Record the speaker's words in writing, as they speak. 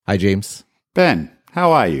Hi, James. Ben,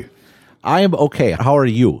 how are you? I am okay. How are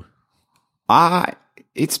you?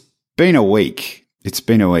 It's been a week.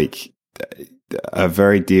 A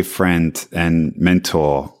very dear friend and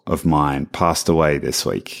mentor of mine passed away this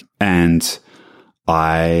week. And it's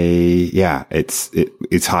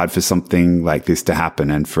hard for something like this to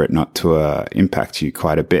happen and for it not to impact you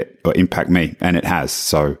quite a bit, or impact me. And it has.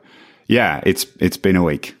 So yeah, it's been a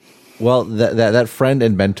week. Well, that friend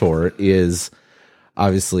and mentor is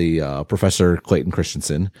obviously Professor Clayton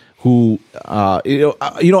Christensen, who I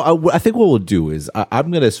think what we'll do is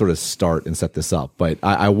I'm going to sort of start and set this up, but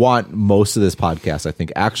I want most of this podcast, I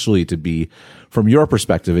think, actually to be from your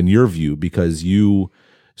perspective and your view, because you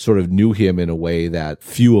sort of knew him in a way that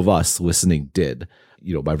few of us listening did.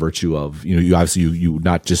 By virtue of, you obviously you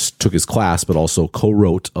not just took his class, but also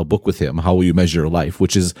co-wrote a book with him, How Will You Measure Your Life,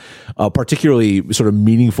 which is a particularly sort of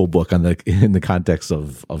meaningful book in the context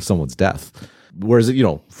of someone's death. Whereas,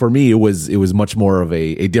 for me, it was much more of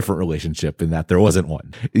a different relationship in that there wasn't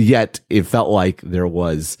one. Yet it felt like there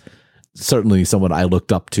was certainly someone I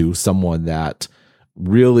looked up to, someone that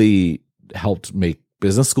really helped make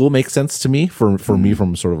business school make sense to me for me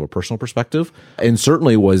from sort of a personal perspective, and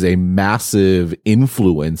certainly was a massive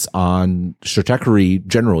influence on Stratechery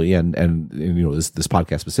generally and this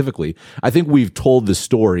podcast specifically. I think we've told the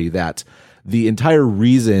story that the entire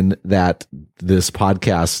reason that this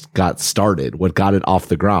podcast got started, what got it off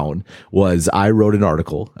the ground, was I wrote an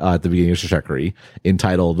article at the beginning of Stratechery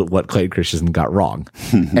entitled "What Clayton Christensen Got Wrong,"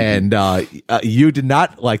 and you did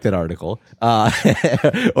not like that article,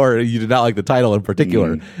 or you did not like the title in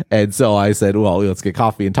particular. And so I said, "Well, let's get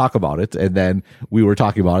coffee and talk about it." And then we were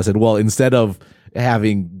talking about it. I said, "Well, instead of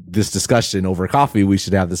having this discussion over coffee, we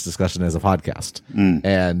should have this discussion as a podcast."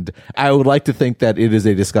 And I would like to think that it is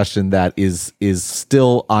a discussion that is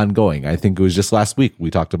still ongoing. I think it was just last week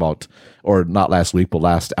we talked about, or not last week, but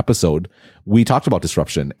last episode, we talked about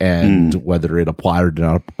disruption and whether it applied or did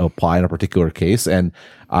not apply in a particular case. And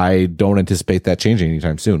I don't anticipate that changing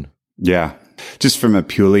anytime soon. Yeah. Just from a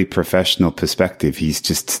purely professional perspective, he's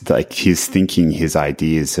just like, his thinking, his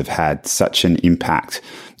ideas have had such an impact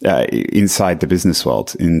inside the business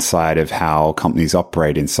world, inside of how companies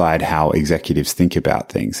operate, inside how executives think about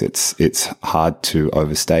things. It's hard to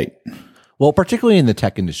overstate. Well, particularly in the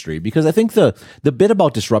tech industry, because I think the bit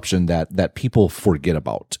about disruption that people forget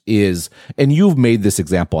about is, and you've made this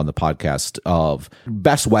example on the podcast of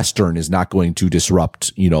Best Western is not going to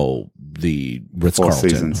disrupt, the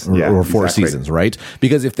Ritz-Carlton or Four Seasons, right?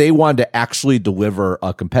 Because if they wanted to actually deliver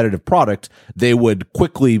a competitive product, they would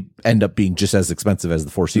quickly end up being just as expensive as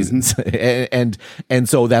the Four Seasons. And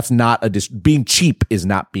so that's not being cheap is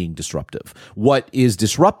not being disruptive. What is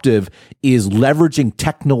disruptive is leveraging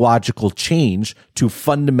technological change to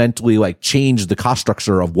fundamentally change the cost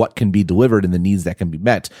structure of what can be delivered and the needs that can be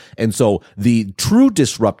met. And so the true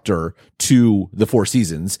disruptor to the Four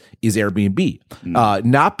Seasons is Airbnb,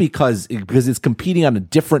 not because it's competing on a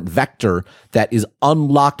different vector that is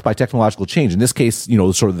unlocked by technological change. In this case,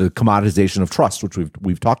 sort of the commoditization of trust, which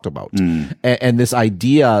we've talked about, and this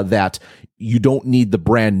idea that you don't need the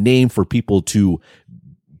brand name for people to,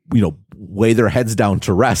 lay their heads down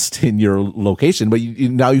to rest in your location, but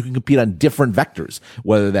now you can compete on different vectors,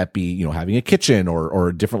 whether that be, having a kitchen or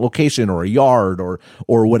a different location or a yard or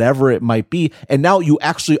whatever it might be. And now you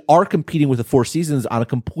actually are competing with the Four Seasons on a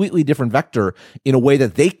completely different vector in a way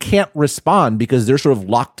that they can't respond because they're sort of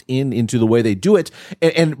locked into the way they do it.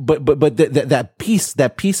 But that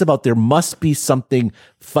piece about there must be something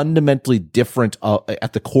fundamentally different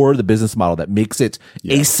at the core of the business model that makes it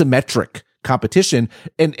asymmetric competition.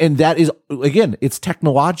 And that is, again, it's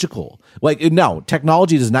technological. Now,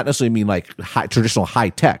 technology does not necessarily mean traditional high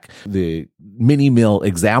tech. The mini mill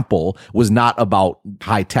example was not about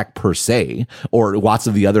high tech per se, or lots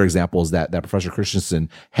of the other examples that Professor Christensen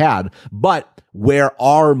had. But where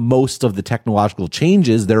are most of the technological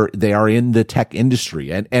changes? They are in the tech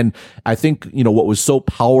industry. And I think, what was so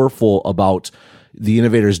powerful about The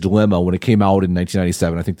Innovator's Dilemma when it came out in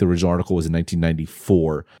 1997. I think the original article was in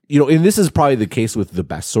 1994. And this is probably the case with the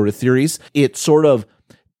best sort of theories. It sort of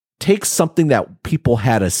takes something that people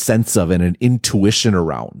had a sense of and an intuition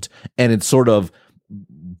around, and it sort of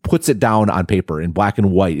puts it down on paper in black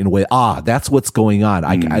and white in a way, that's what's going on.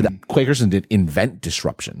 Quakerson didn't invent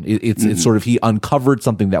disruption. It's sort of, he uncovered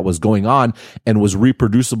something that was going on and was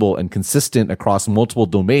reproducible and consistent across multiple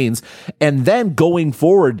domains. And then going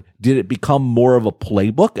forward, did it become more of a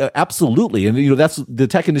playbook? Absolutely. And, that's the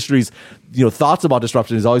tech industry's, thoughts about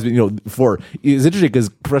disruption has always been, it's interesting because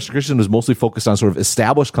Professor Christensen was mostly focused on sort of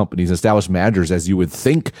established companies, established managers, as you would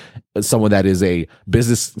think someone that is a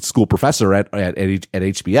business school professor at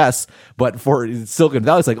HBS, but for Silicon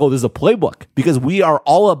Valley, it's like, oh, there's a playbook because we are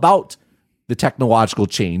all about the technological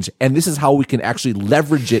change, and this is how we can actually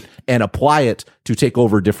leverage it and apply it to take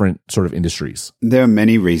over different sort of industries. There are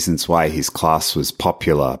many reasons why his class was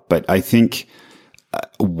popular, but I think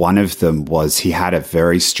one of them was he had a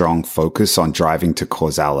very strong focus on driving to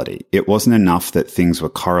causality. It wasn't enough that things were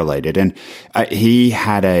correlated, and he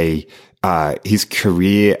had his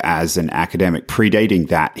career as an academic predating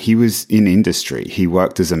that. He was in industry. He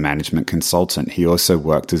worked as a management consultant. He also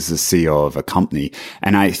worked as the CEO of a company.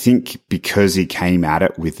 And I think because he came at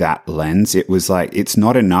it with that lens, it was like, it's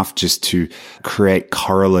not enough just to create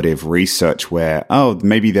correlative research where, oh,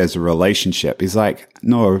 maybe there's a relationship. It's like,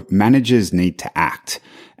 no, managers need to act.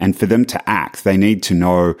 And for them to act, they need to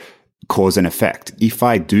know cause and effect. If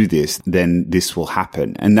I do this, then this will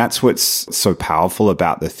happen. And that's what's so powerful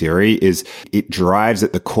about the theory is it drives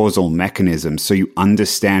at the causal mechanism. So you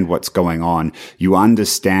understand what's going on. You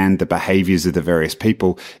understand the behaviors of the various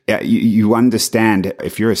people. You understand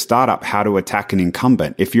if you're a startup, how to attack an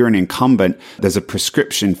incumbent. If you're an incumbent, there's a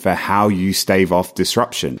prescription for how you stave off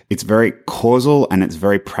disruption. It's very causal and it's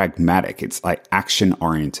very pragmatic. It's like action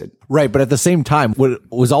oriented. Right, but at the same time, what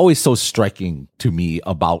was always so striking to me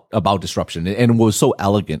about disruption and was so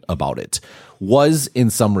elegant about it was, in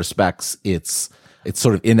some respects, its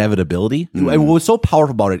sort of inevitability. And what was so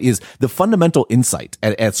powerful about it is the fundamental insight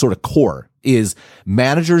at sort of core is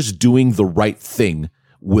managers doing the right thing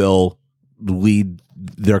will lead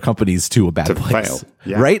their companies to a bad place,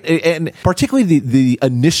 right? And particularly the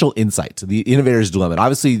initial insight, the innovator's dilemma.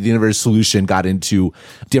 Obviously, the innovator's solution got into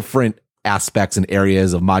different aspects and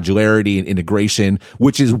areas of modularity and integration,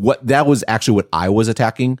 which is that was actually what I was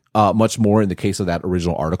attacking much more in the case of that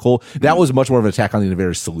original article. That was much more of an attack on the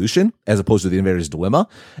innovator's solution as opposed to the innovator's dilemma.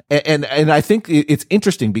 And I think it's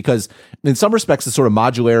interesting because in some respects, the sort of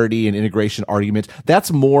modularity and integration argument,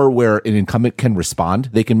 that's more where an incumbent can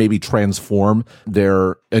respond. They can maybe transform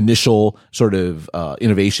their initial sort of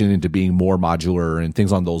innovation into being more modular and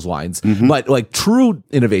things on those lines. But like true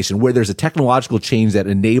innovation, where there's a technological change that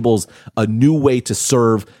enables a new way to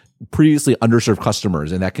serve previously underserved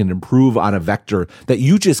customers and that can improve on a vector that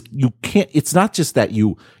you can't, it's not just that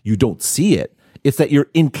you don't see it. It's that you're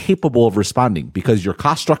incapable of responding because your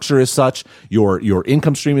cost structure is such, your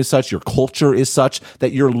income stream is such, your culture is such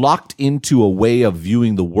that you're locked into a way of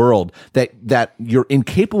viewing the world that you're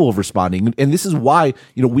incapable of responding. And this is why,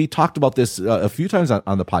 we talked about this a few times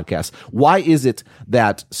on the podcast. Why is it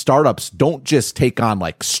that startups don't just take on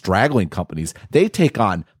like straggling companies? They take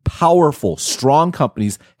on powerful, strong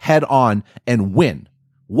companies head on and win.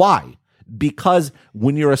 Why? Because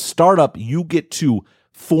when you're a startup, you get to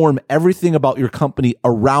form everything about your company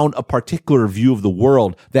around a particular view of the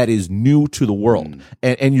world that is new to the world.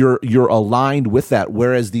 And you're aligned with that.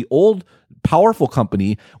 Whereas the old powerful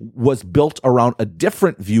company was built around a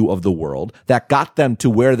different view of the world that got them to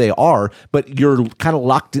where they are, but you're kind of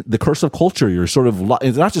locked in the curse of culture. You're sort of,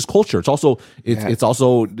 it's not just culture. It's also, it's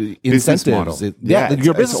also incentives. Your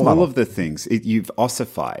business it's model. All of the things you've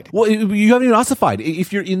ossified. Well, you haven't even ossified.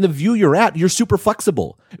 If you're in the view you're at, you're super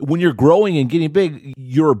flexible. When you're growing and getting big,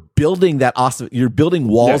 you're building you're building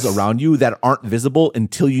walls around you that aren't visible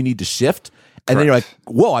until you need to shift. And then you're like,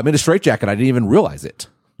 whoa, I'm in a straitjacket. I didn't even realize it.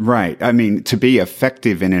 Right. I mean, to be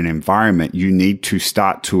effective in an environment, you need to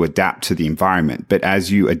start to adapt to the environment. But as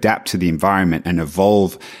you adapt to the environment and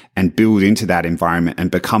evolve and build into that environment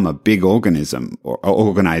and become a big organism or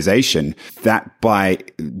organization, that by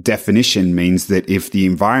definition means that if the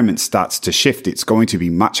environment starts to shift, it's going to be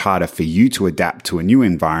much harder for you to adapt to a new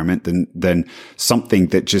environment than something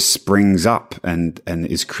that just springs up and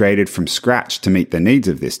is created from scratch to meet the needs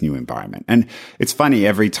of this new environment. And it's funny,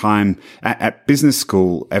 every time at business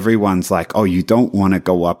school, everyone's like, oh, you don't want to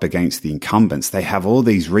go up against the incumbents. They have all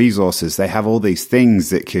these resources. They have all these things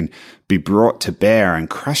that can be brought to bear and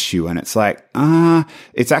crush you. And it's like,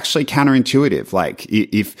 it's actually counterintuitive. Like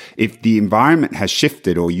if the environment has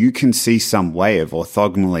shifted or you can see some way of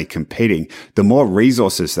orthogonally competing, the more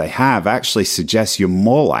resources they have actually suggests you're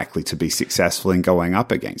more likely to be successful in going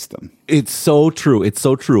up against them. It's so true. It's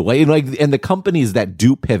so true. And the companies that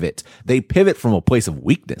do pivot, they pivot from a place of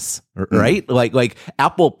weakness, right? Like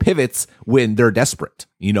Apple pivots when they're desperate.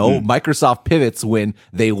 Microsoft pivots when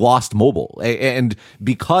they lost mobile. And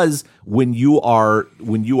because when you are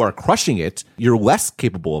crushing it, you're less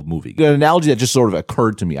capable of moving. An analogy that just sort of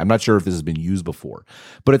occurred to me. I'm not sure if this has been used before,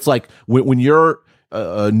 but it's like when you're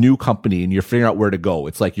a new company and you're figuring out where to go,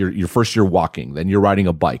 it's like you're first you're walking, then you're riding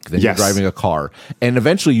a bike, then you're driving a car, and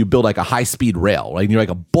eventually you build like a high speed rail, right? And you're like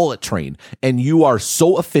a bullet train, and you are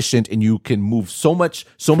so efficient and you can move so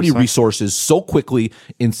many resources so quickly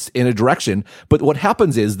in a direction. But what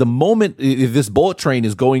happens is the moment this bullet train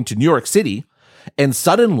is going to New York City, and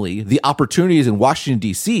suddenly the opportunity is in Washington,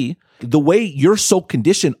 D.C., the way you're so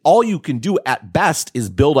conditioned, all you can do at best is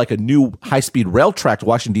build like a new high-speed rail track to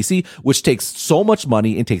Washington, D.C., which takes so much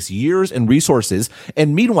money and takes years and resources.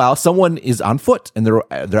 And meanwhile, someone is on foot and they're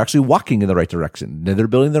actually walking in the right direction. And they're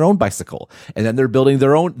building their own bicycle, and then they're building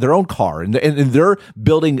their own car, and they're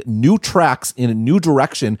building new tracks in a new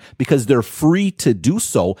direction because they're free to do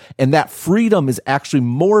so. And that freedom is actually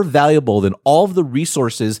more valuable than all of the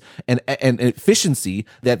resources and efficiency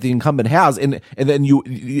that the incumbent has. And then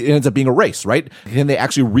it ends up being a race, right? Can they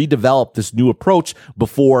actually redevelop this new approach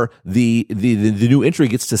before the new entry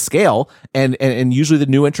gets to scale? And usually the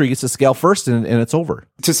new entry gets to scale first, and it's over.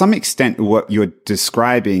 To some extent, what you're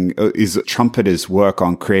describing is Trumpeter's work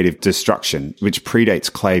on creative destruction, which predates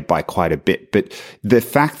Clay by quite a bit. But the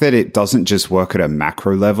fact that it doesn't just work at a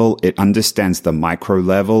macro level, it understands the micro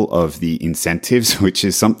level of the incentives, which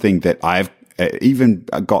is something that I've even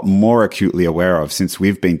got more acutely aware of since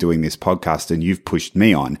we've been doing this podcast and you've pushed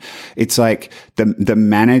me on. It's like the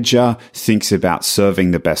manager thinks about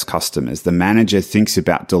serving the best customers. The manager thinks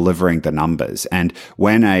about delivering the numbers. And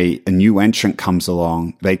when a new entrant comes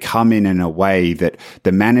along, they come in a way that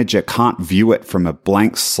the manager can't view it from a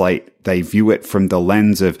blank slate. They view it from the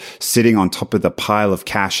lens of sitting on top of the pile of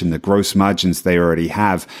cash and the gross margins they already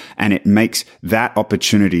have. And it makes that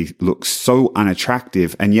opportunity look so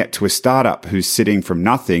unattractive. And yet to a startup who's sitting from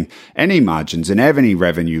nothing, any margins and any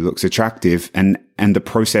revenue looks attractive. And the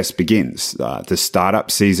process begins. The startup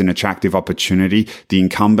sees an attractive opportunity. The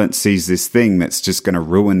incumbent sees this thing that's just going to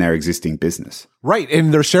ruin their existing business. Right.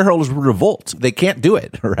 And their shareholders would revolt. They can't do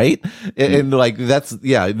it. Right. And like, that's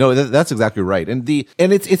exactly right. And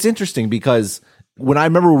it's interesting because when I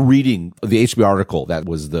remember reading the HBO article that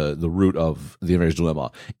was the root of the Innovator's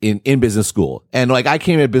Dilemma in business school, and like I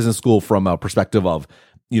came at business school from a perspective of,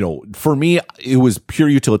 for me, it was pure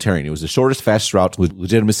utilitarian. It was the shortest, fastest route to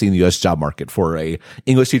legitimacy in the U.S. job market for a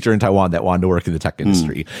English teacher in Taiwan that wanted to work in the tech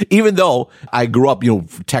industry. Even though I grew up,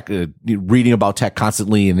 tech, reading about tech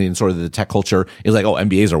constantly and in sort of the tech culture, is like, oh,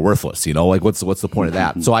 MBAs are worthless. Like, what's the point of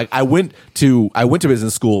that? So I went to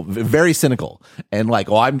business school very cynical and like,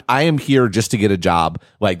 oh, I am here just to get a job.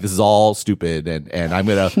 Like, this is all stupid and I'm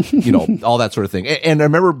gonna, all that sort of thing. And I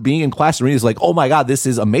remember being in class and reading, it's like, oh my God, this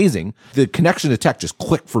is amazing. The connection to tech just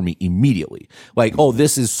clicked for me immediately. Like, oh,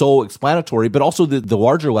 this is so explanatory, but also the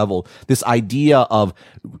larger level, this idea of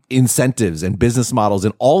incentives and business models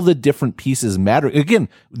and all the different pieces matter. Again,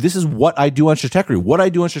 this is what I do on Stratechery. What I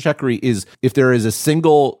do on Stratechery is, if there is a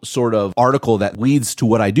single sort of article that leads to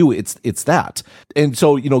what I do, it's that. And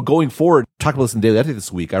so, going forward, talking about this in Daily Ethics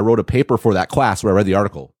this week, I wrote a paper for that class where I read the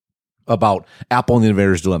article about Apple and the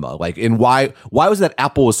Innovator's Dilemma, like, and why was that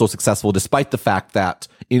Apple was so successful despite the fact that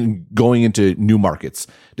in going into new markets,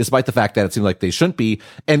 despite the fact that it seemed like they shouldn't be.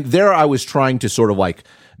 And there I was trying to sort of like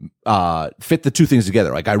fit the two things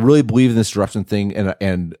together. Like, I really believe in this disruption thing,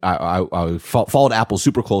 and I followed Apple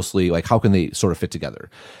super closely. Like, how can they sort of fit together?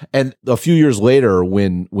 And a few years later,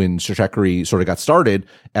 when Stratechery sort of got started,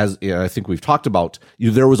 as I think we've talked about,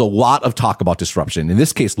 there was a lot of talk about disruption. In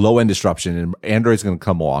this case, low end disruption, and Android's going to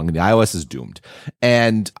come along, and the iOS is doomed.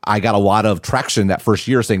 And I got a lot of traction that first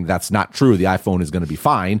year saying that's not true. The iPhone is going to be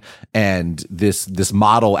fine, and this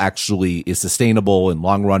model actually is sustainable in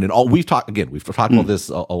long run. And we've talked about this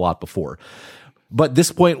a lot before. But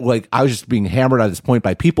this point, like, I was just being hammered at this point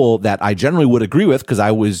by people that I generally would agree with, because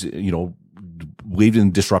I was, believed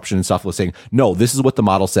in disruption and stuff, was saying, no, this is what the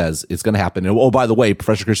model says it's going to happen. And, oh, by the way,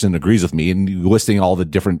 Professor Christian agrees with me, and listing all the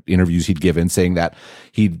different interviews he'd given saying that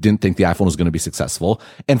he didn't think the iPhone was going to be successful.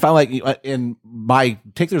 And finally, and my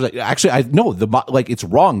take there's like, actually, I know it's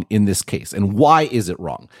wrong in this case. And why is it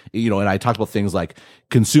wrong? And I talked about things like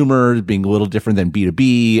consumer being a little different than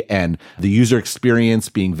B2B, and the user experience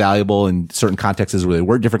being valuable in certain contexts where they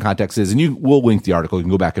weren't different contexts. And we'll link the article. You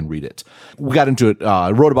can go back and read it. We got into it.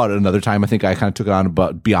 I wrote about it another time. I think I kind of took it on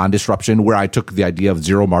about Beyond Disruption, where I took the idea of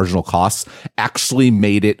zero marginal costs, actually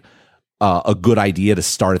made it a good idea to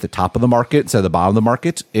start at the top of the market instead of the bottom of the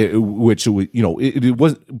market, it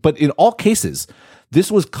was. But in all cases,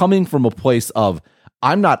 this was coming from a place of,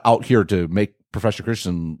 I'm not out here to make Professor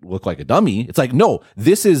Christian look like a dummy. It's like, no,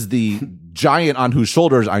 this is the giant on whose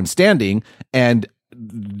shoulders I'm standing, and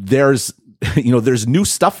there's new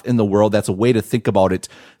stuff in the world that's a way to think about it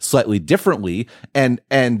slightly differently, and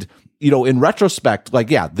in retrospect, like,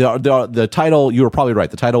 yeah, the title, you were probably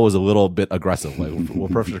right. The title was a little bit aggressive, like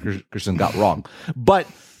what Professor Christian got wrong. But,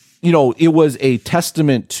 it was a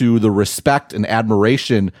testament to the respect and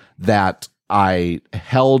admiration that I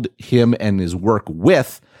held him and his work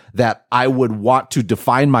with, that I would want to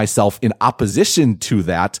define myself in opposition to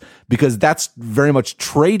that, because that's very much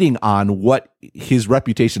trading on what his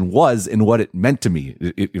reputation was and what it meant to me,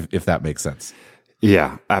 if that makes sense.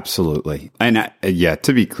 Yeah, absolutely. And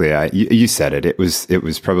to be clear, you said it. It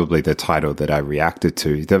was probably the title that I reacted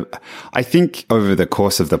to. I think over the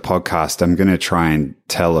course of the podcast, I'm going to try and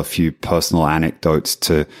tell a few personal anecdotes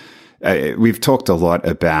we've talked a lot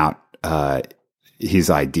about,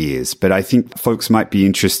 his ideas, but I think folks might be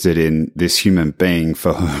interested in this human being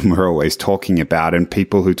for whom we're always talking about, and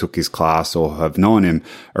people who took his class or have known him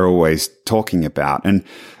are always talking about. And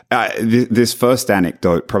this first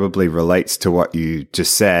anecdote probably relates to what you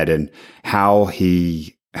just said, and how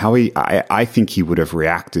I think he would have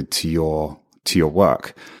reacted to your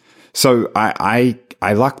work. So I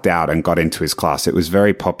lucked out and got into his class. It was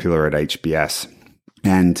very popular at HBS,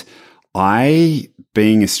 and I,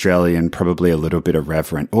 being Australian, probably a little bit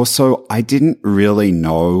irreverent. Also, I didn't really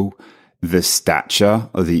know the stature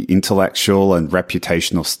or the intellectual and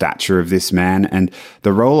reputational stature of this man. And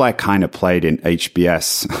the role I kind of played in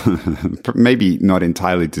HBS, maybe not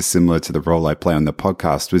entirely dissimilar to the role I play on the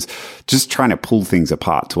podcast, was just trying to pull things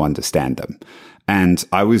apart to understand them. And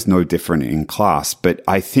I was no different in class, but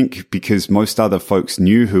I think because most other folks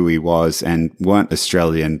knew who he was and weren't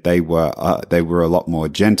Australian, they were a lot more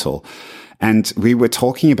gentle. And we were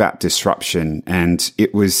talking about disruption, and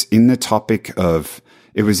it was in the topic of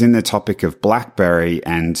BlackBerry,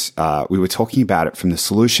 and we were talking about it from the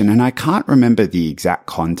solution. And I can't remember the exact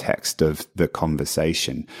context of the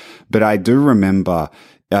conversation, but I do remember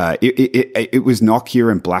it was Nokia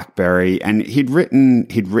and BlackBerry, and he'd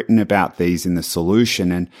written about these in the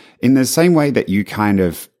solution. And in the same way that you kind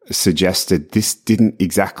of suggested this didn't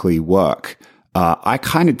exactly work, I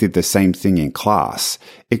kind of did the same thing in class,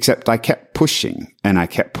 except I kept pushing and I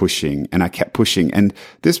kept pushing and I kept pushing. And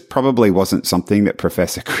this probably wasn't something that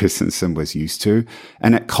Professor Christensen was used to.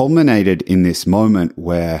 And it culminated in this moment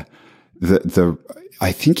where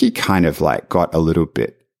I think he kind of like got a little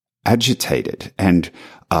bit agitated, and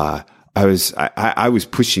I was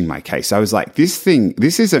pushing my case. I was like, this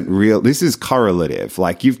isn't real. This is correlative.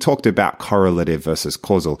 Like, you've talked about correlative versus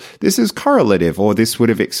causal. This is correlative, or this would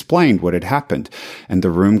have explained what had happened. And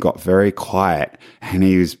the room got very quiet, and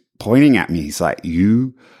he was pointing at me. He's like,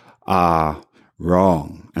 you are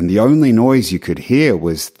wrong. And the only noise you could hear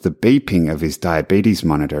was the beeping of his diabetes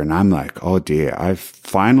monitor. And I'm like, oh dear, I've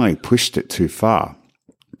finally pushed it too far.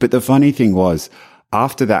 But the funny thing was,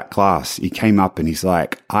 after that class, he came up and he's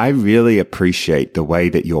like, I really appreciate the way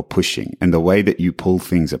that you're pushing and the way that you pull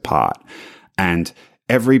things apart. And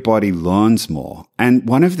everybody learns more. And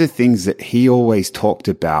one of the things that he always talked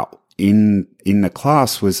about in the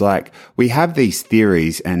class was like, we have these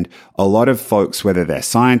theories, and a lot of folks, whether they're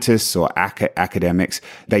scientists or academics,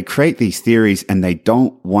 they create these theories and they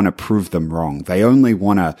don't want to prove them wrong. They only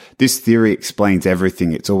want to, this theory explains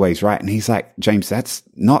everything. It's always right. And he's like, James, that's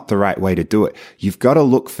not the right way to do it. You've got to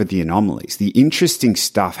look for the anomalies. The interesting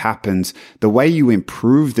stuff happens. The way you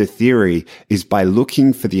improve the theory is by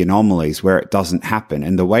looking for the anomalies where it doesn't happen.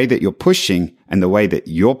 And the way that you're pushing, and the way that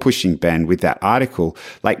you're pushing, Ben, with that article,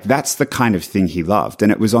 like, that's the kind of thing he loved. And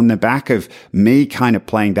it was on the back of me kind of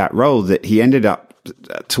playing that role that he ended up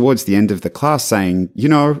towards the end of the class saying,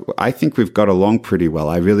 I think we've got along pretty well.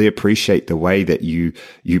 I really appreciate the way that you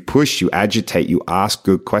push, you agitate, you ask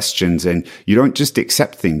good questions, and you don't just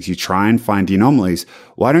accept things. You try and find the anomalies.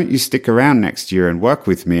 Why don't you stick around next year and work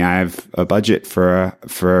with me? I have a budget for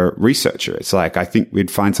a researcher. It's like, I think we'd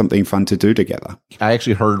find something fun to do together. I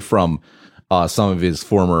actually heard from some of his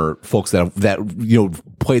former folks that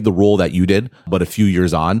played the role that you did, but a few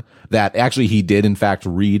years on, that actually he did in fact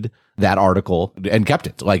read that article and kept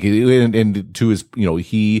it. Like, and to his,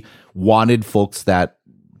 he wanted folks that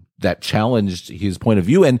challenged his point of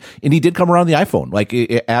view, and he did come around the iPhone. Like,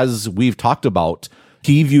 as we've talked about,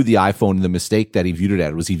 he viewed the iPhone, and the mistake that he viewed it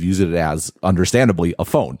at was he views it as, understandably, a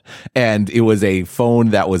phone. And it was a phone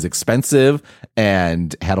that was expensive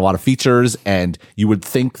and had a lot of features. And you would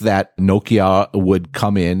think that Nokia would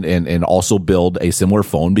come in and also build a similar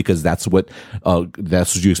phone, because that's what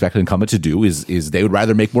you expect an incumbent to do, is they would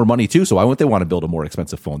rather make more money too. So why wouldn't they want to build a more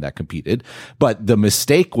expensive phone that competed? But the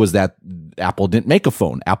mistake was that Apple didn't make a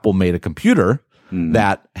phone. Apple made a computer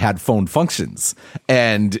that had phone functions,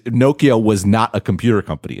 and Nokia was not a computer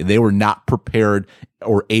company. They were not prepared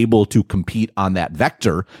or able to compete on that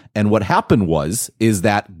vector. And what happened is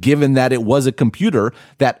that given that it was a computer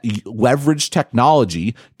that leveraged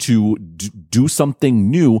technology to do something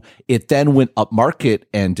new, it then went up market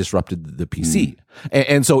and disrupted the PC.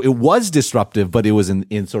 And so it was disruptive, but it was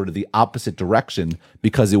in sort of the opposite direction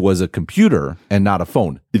because it was a computer and not a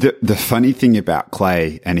phone. The funny thing about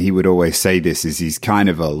Clay, and he would always say this, is he's kind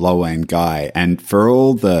of a low end guy. And for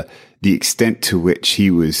all the extent to which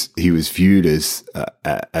he was viewed as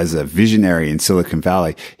a visionary in Silicon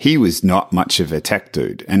Valley, he was not much of a tech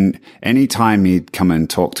dude. And anytime he'd come and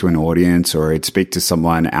talk to an audience or he'd speak to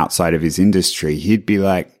someone outside of his industry, he'd be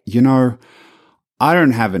like, I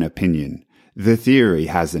don't have an opinion. The theory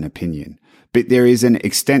has an opinion, but there is an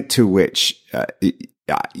extent to which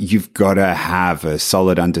you've got to have a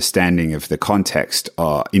solid understanding of the context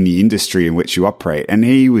in the industry in which you operate. And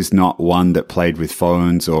he was not one that played with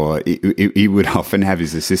phones, or he would often have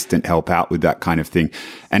his assistant help out with that kind of thing.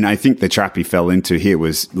 And I think the trap he fell into here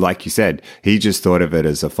was, like you said, he just thought of it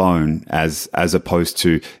as a phone as opposed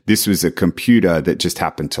to this was a computer that just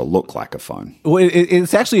happened to look like a phone. Well,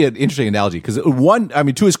 it's actually an interesting analogy because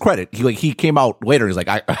to his credit, he came out later and he's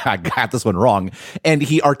like, I got this one wrong. And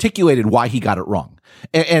he articulated why he got it wrong.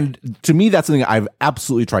 And to me, that's something I've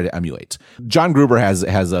absolutely tried to emulate. John Gruber has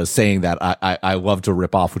a saying that I love to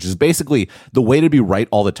rip off, which is basically the way to be right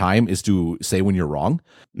all the time is to say when you're wrong,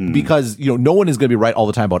 because no one is going to be right all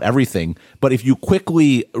the time about everything. But if you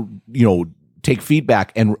quickly take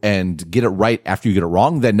feedback and get it right after you get it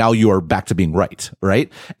wrong, then now you are back to being right.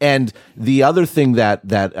 And the other thing that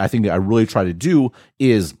I think that I really try to do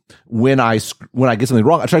is when I get something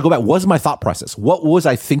wrong, I try to go back. What was my thought process? What was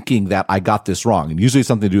I thinking that I got this wrong? And usually it's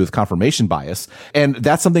something to do with confirmation bias. And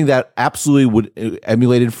that's something that absolutely would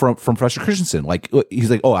emulated from Professor Christensen. Like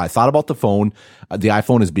he's like, oh, I thought about the phone, the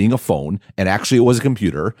iPhone as being a phone, and actually it was a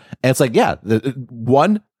computer. And it's like, yeah,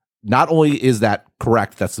 not only is that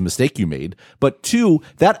correct, that's the mistake you made, but two,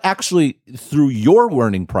 that actually, through your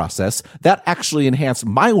learning process, that actually enhanced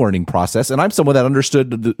my learning process. And I'm someone that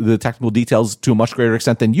understood the technical details to a much greater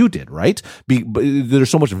extent than you did, right? But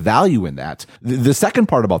there's so much value in that. The second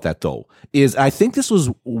part about that, though, is I think this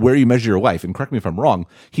was where you measure your life. And correct me if I'm wrong.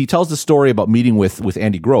 He tells the story about meeting with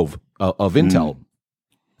Andy Grove of Intel.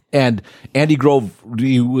 And Andy Grove,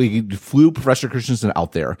 he flew Professor Christensen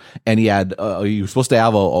out there, and he was supposed to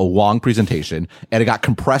have a long presentation, and it got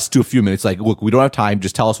compressed to a few minutes. Like, look, we don't have time.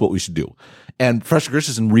 Just tell us what we should do. And Professor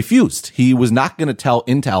Christensen refused. He was not going to tell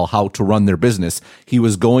Intel how to run their business. He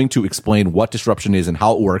was going to explain what disruption is and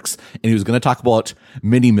how it works. And he was going to talk about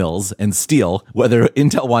mini mills and steel, whether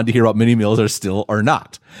Intel wanted to hear about mini mills or steel or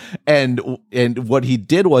not. And what he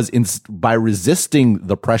did was by resisting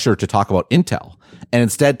the pressure to talk about Intel and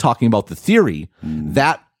instead talking about the theory,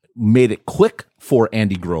 that made it click for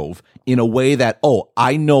Andy Grove in a way that,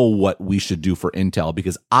 I know what we should do for Intel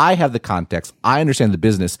because I have the context. I understand the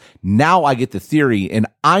business. Now I get the theory and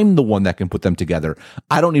I'm the one that can put them together.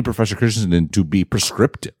 I don't need Professor Christensen to be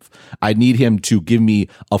prescriptive. I need him to give me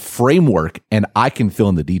a framework and I can fill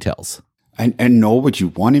in the details. And nor would you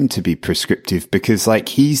want him to be prescriptive because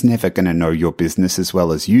he's never going to know your business as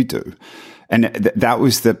well as you do. And that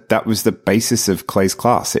was the basis of Clay's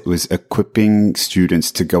class. It was equipping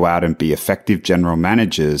students to go out and be effective general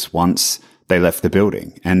managers once they left the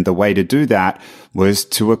building. And the way to do that was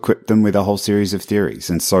to equip them with a whole series of theories.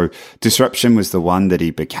 And so disruption was the one that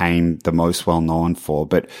he became the most well known for.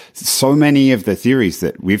 But so many of the theories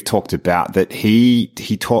that we've talked about that he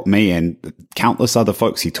taught me and countless other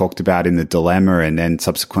folks he talked about in the dilemma and then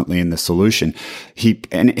subsequently in the solution,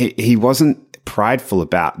 he wasn't prideful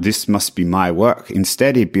about this must be my work.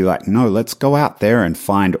 Instead, he'd be like, no, let's go out there and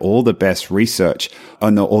find all the best research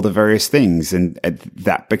on all the various things. And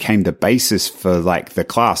that became the basis for the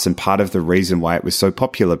class and part of the reason why it was so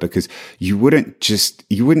popular, because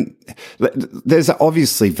there's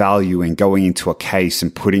obviously value in going into a case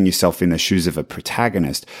and putting yourself in the shoes of a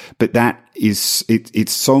protagonist, but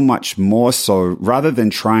it's so much more so rather than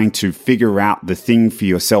trying to figure out the thing for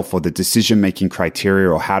yourself or the decision-making criteria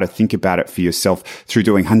or how to think about it for yourself through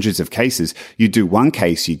doing hundreds of cases. You do one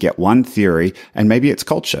case, you get one theory, and maybe it's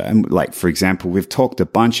culture. And for example, we've talked a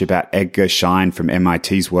bunch about Edgar Schein from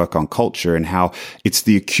MIT's work on culture and how it's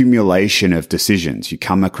the accumulation of decisions. You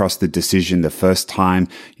come across the decision the first time,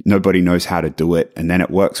 nobody knows how to do it, and then it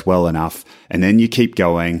works well enough, and then you keep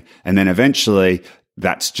going, and then eventually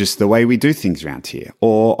that's just the way we do things around here.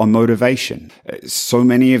 Or on motivation. So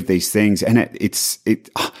many of these things, and it's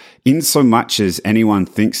in so much as anyone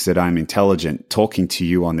thinks that I'm intelligent talking to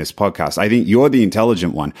you on this podcast, I think you're the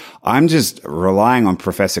intelligent one. I'm just relying on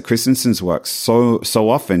Professor Christensen's work so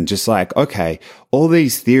often, just okay, all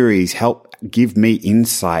these theories help give me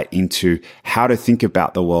insight into how to think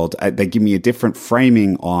about the world. They give me a different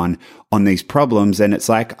framing on these problems. And it's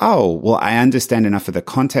like, oh, well, I understand enough of the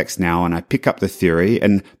context now, and I pick up the theory.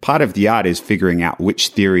 And part of the art is figuring out which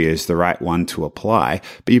theory is the right one to apply.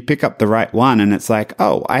 But you pick up the right one, and it's like,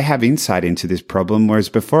 oh, I have insight into this problem, whereas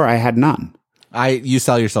before I had none. You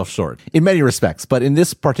sell yourself short in many respects, but in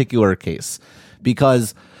this particular case,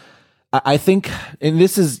 because I think, and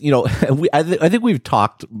this is, I think we've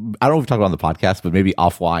talked, I don't know if we've talked on the podcast, but maybe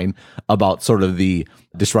offline, about sort of the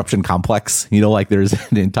disruption complex, like there's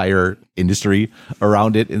an entire industry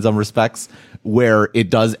around it in some respects, where it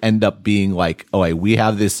does end up being like, oh, we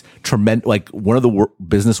have this tremendous, like one of the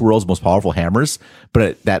business world's most powerful hammers,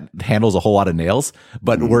 but that handles a whole lot of nails.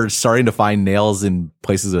 But we're starting to find nails in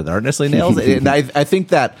places that aren't necessarily nails. And I think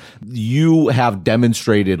that you have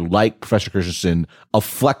demonstrated, like Professor Christensen, a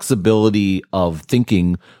flexibility of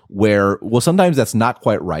thinking where, well, sometimes that's not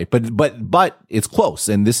quite right, but it's close,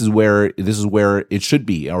 and this is where it should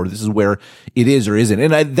be, or this is where it is or isn't.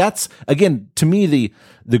 And that's, again, to me,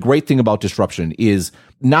 the great thing about disruption is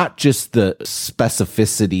not just the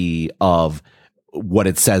specificity of what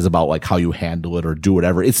it says about like how you handle it or do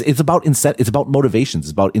whatever. It's about it's about motivations,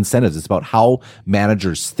 it's about incentives, it's about how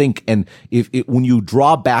managers think. And when you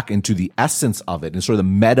draw back into the essence of it and sort of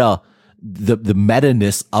the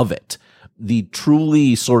meta-ness of it, the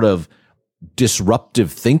truly sort of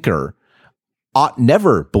disruptive thinker ought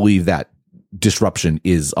never believe that disruption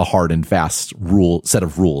is a hard and fast set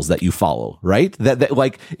of rules that you follow, right? That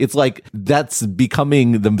like, it's like that's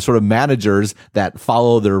becoming the sort of managers that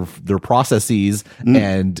follow their processes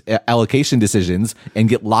and allocation decisions and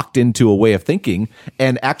get locked into a way of thinking.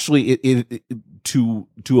 And actually to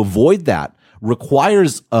avoid that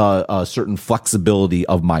requires a certain flexibility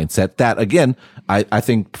of mindset that, again, I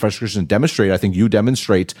think Professor Christensen demonstrated, I think you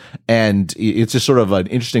demonstrate, and it's just sort of an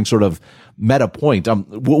interesting sort of meta point.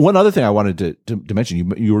 One other thing I wanted to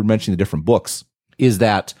mention, you were mentioning the different books, is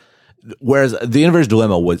that whereas The Innovator's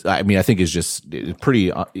Dilemma was, I mean, I think is just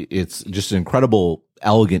pretty, it's just an incredible,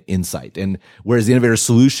 elegant insight. And whereas The Innovator's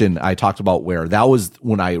Solution, I talked about where that was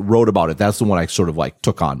when I wrote about it, that's the one I sort of like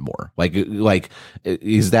took on more. Like, are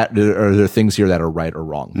there things here that are right or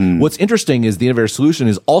wrong? What's interesting is The Innovator's Solution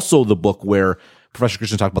is also the book where Professor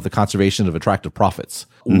Christensen talked about the conservation of attractive profits,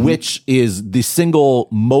 which is the single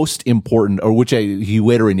most important, or which he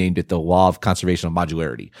later renamed it the law of conservation of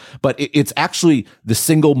modularity. But it's actually the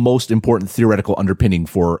single most important theoretical underpinning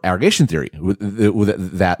for aggregation theory.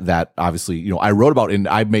 That obviously, I wrote about, and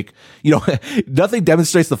I make, nothing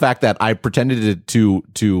demonstrates the fact that I pretended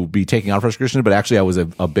to be taking on Professor Christensen, but actually I was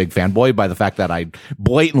a big fanboy by the fact that I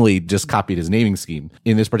blatantly just copied his naming scheme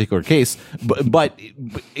in this particular case. But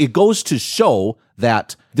it goes to show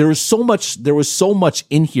that there was so much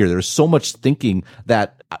in here. There was so much thinking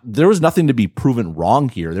that there was nothing to be proven wrong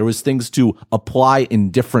here. There was things to apply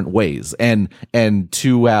in different ways, and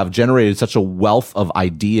to have generated such a wealth of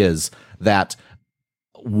ideas that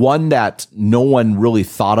one that no one really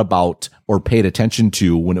thought about or paid attention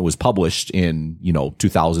to when it was published in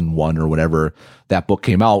 2001 or whenever that book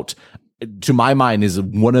came out, to my mind, is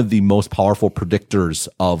one of the most powerful predictors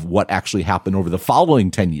of what actually happened over the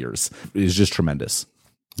following 10 years. It is just tremendous.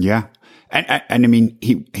 Yeah. And I mean,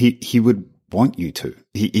 he would want you to.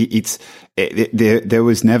 There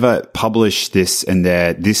was never published this and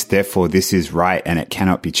therefore this is right and it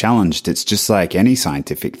cannot be challenged. It's just like any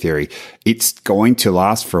scientific theory. It's going to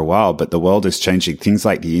last for a while, but the world is changing. Things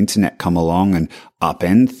like the internet come along and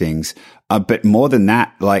upend things. But more than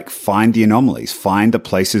that, like, find the anomalies, find the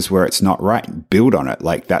places where it's not right, build on it.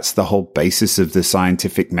 Like, that's the whole basis of the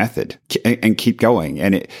scientific method, and keep going.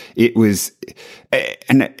 And this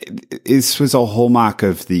was a hallmark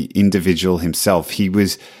of the individual himself.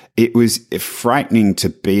 It was frightening to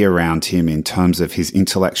be around him in terms of his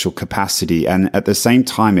intellectual capacity. And at the same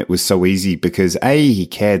time, it was so easy because A, he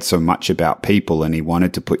cared so much about people and he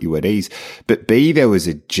wanted to put you at ease. But B, there was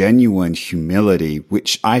a genuine humility,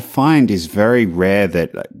 which I find is very rare,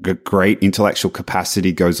 that great intellectual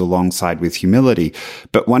capacity goes alongside with humility.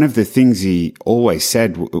 But one of the things he always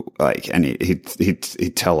said, and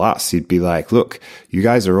he'd tell us, he'd be like, look, you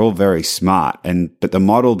guys are all very smart. But the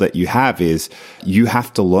model that you have is you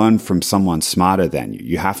have to learn from someone smarter than you.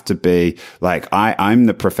 You have to be like, I'm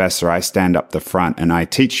the professor, I stand up the front and I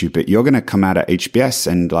teach you, but you're going to come out of HBS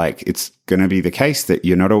and like, it's going to be the case that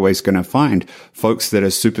you're not always going to find folks that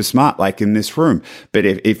are super smart, like in this room. But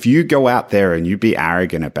if you go out there and you be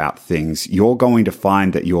arrogant about things, you're going to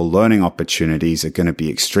find that your learning opportunities are going to be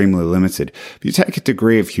extremely limited. If you take a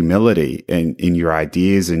degree of humility in your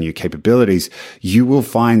ideas and your capabilities, you will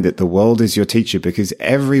find that the world is your teacher, because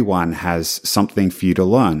everyone has something for you to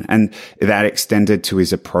learn. And that extended to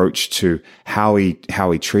his approach to how he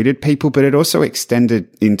treated people, but it also extended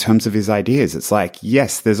in terms of his ideas. It's like,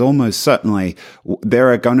 yes, there's almost certainly,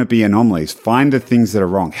 there are going to be anomalies. Find the things that are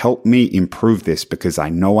wrong. Help me improve this because I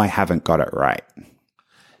know I haven't got it right.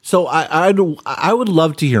 So I would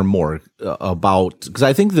love to hear more about, because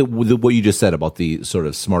I think that what you just said about the sort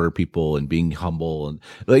of smarter people and being humble, and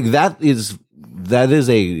like that is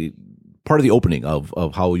a part of the opening of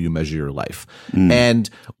how you measure your life. And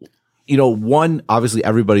one, obviously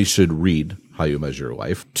everybody should read How You Measure Your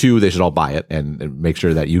Life. 2, they should all buy it and make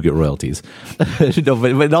sure that you get royalties. No,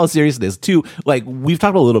 but in all seriousness, 2, like we've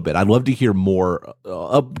talked a little bit. I'd love to hear more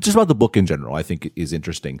just about the book in general. I think is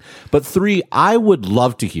interesting. But 3, I would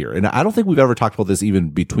love to hear, and I don't think we've ever talked about this even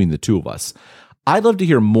between the two of us. I'd love to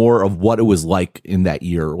hear more of what it was like in that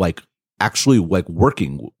year, like actually like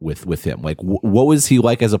working with him. Like what was he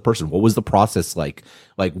like as a person? What was the process like?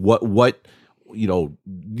 Like what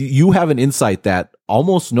you have an insight that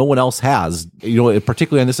almost no one else has,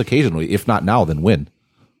 particularly on this occasion. If not now, then when?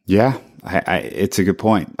 Yeah, it's a good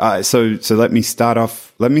point. So let me start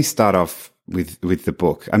off with the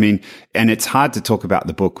book. I mean, and it's hard to talk about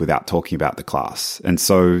the book without talking about the class. And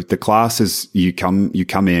so the class is you come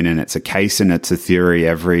in, and it's a case and it's a theory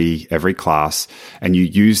every class, and you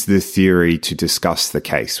use the theory to discuss the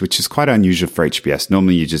case, which is quite unusual for HBS.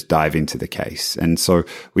 Normally you just dive into the case. And so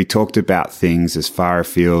we talked about things as far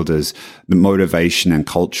afield as the motivation and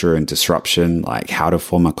culture and disruption, like how to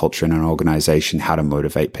form a culture in an organization, how to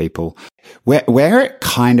motivate people. Where it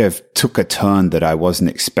kind of took a turn that I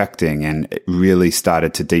wasn't expecting and it really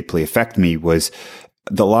started to deeply affect me was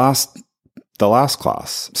the last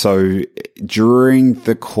class. So during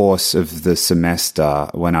the course of the semester,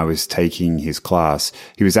 when I was taking his class,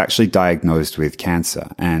 he was actually diagnosed with cancer,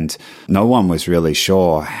 and no one was really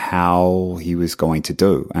sure how he was going to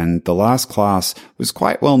do. And the last class was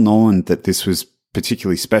quite well known that this was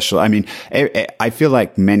particularly special. I mean, I feel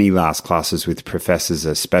like many last classes with professors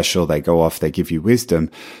are special. They go off, they give you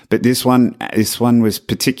wisdom, but this one was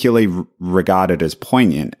particularly regarded as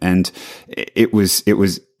poignant, and it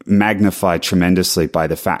was magnified tremendously by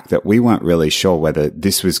the fact that we weren't really sure whether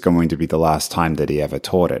this was going to be the last time that he ever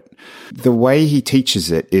taught it. The way he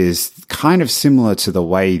teaches it is kind of similar to the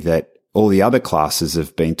way that all the other classes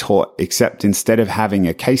have been taught, except instead of having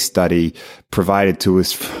a case study provided to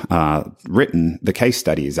us written, the case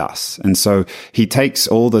study is us. And so he takes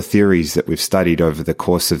all the theories that we've studied over the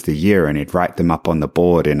course of the year, and he'd write them up on the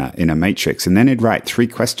board in a matrix, and then he'd write 3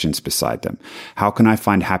 questions beside them. How can I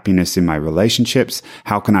find happiness in my relationships?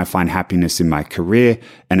 How can I find happiness in my career?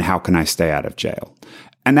 And how can I stay out of jail?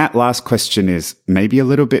 And that last question is maybe a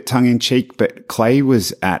little bit tongue-in-cheek, but Clay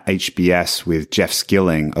was at HBS with Jeff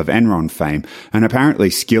Skilling of Enron fame. And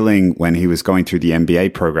apparently Skilling, when he was going through the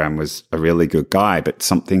MBA program, was a really good guy, but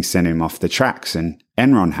something sent him off the tracks and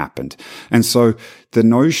Enron happened. And so the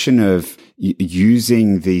notion of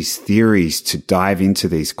using these theories to dive into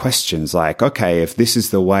these questions, like, okay, if this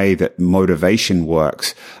is the way that motivation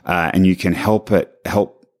works, and you can help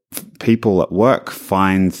people at work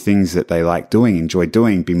find things that they like doing, enjoy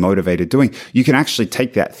doing, be motivated doing, you can actually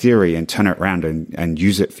take that theory and turn it around and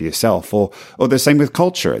use it for yourself. Or the same with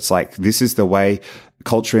culture. It's like, this is the way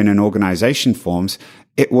culture in an organization forms.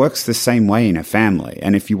 It works the same way in a family.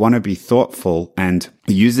 And if you want to be thoughtful and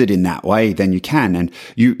use it in that way, then you can. And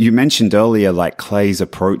you mentioned earlier, like Clay's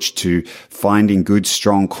approach to finding good,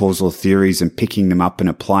 strong causal theories and picking them up and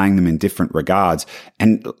applying them in different regards.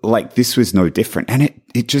 And like, this was no different. And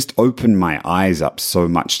it just opened my eyes up so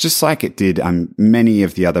much, just like it did many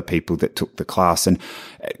of the other people that took the class. And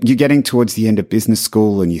you're getting towards the end of business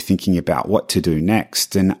school and you're thinking about what to do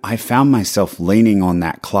next. And I found myself leaning on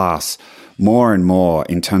that class more and more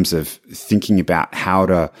in terms of thinking about how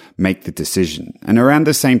to make the decision. And around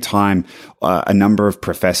the same time, a number of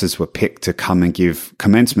professors were picked to come and give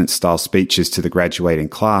commencement style speeches to the graduating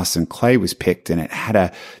class, and Clay was picked, and it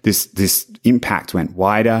had this impact went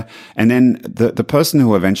wider. And then the person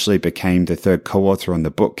who eventually became the 3rd co-author on the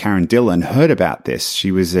book, Karen Dillon, heard about this.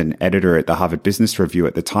 She was an editor at the Harvard Business Review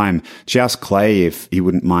at the time. She asked Clay if he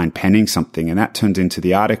wouldn't mind penning something, and that turned into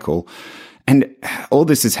the article. And all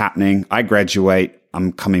this is happening. I graduate.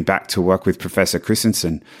 I'm coming back to work with Professor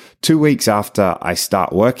Christensen. 2 weeks after I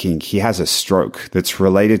start working, he has a stroke that's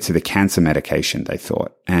related to the cancer medication, they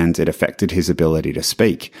thought, and it affected his ability to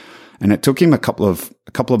speak. And it took him a couple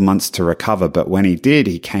of months to recover. But when he did,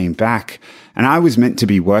 he came back, and I was meant to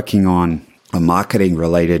be working on a marketing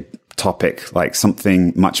related topic, like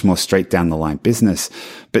something much more straight down the line business.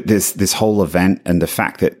 But this whole event and the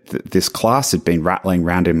fact that this class had been rattling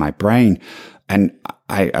around in my brain. And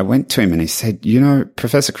I went to him and he said,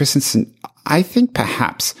 Professor Christensen, I think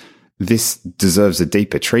perhaps this deserves a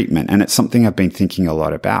deeper treatment. And it's something I've been thinking a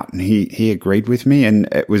lot about. And he agreed with me. And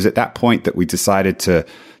it was at that point that we decided to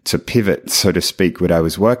pivot, so to speak, what I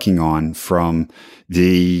was working on from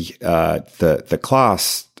the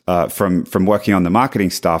class, from working on the marketing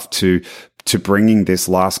stuff to bringing this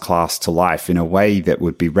last class to life in a way that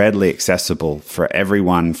would be readily accessible for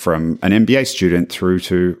everyone, from an MBA student through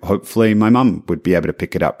to hopefully my mum would be able to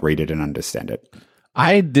pick it up, read it, and understand it.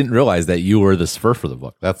 I didn't realize that you were the spur for the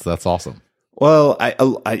book. That's awesome. Well, he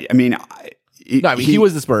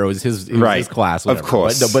was the spur. It was his class, whatever. Of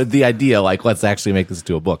course. But the idea, like, let's actually make this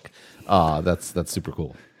into a book. That's super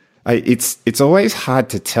cool. It's always hard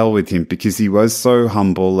to tell with him because he was so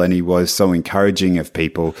humble and he was so encouraging of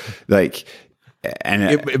people. Like, and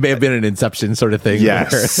it may have been an Inception sort of thing.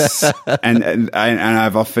 Yes, and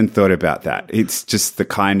I've often thought about that. It's just the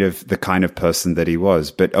kind of person that he was.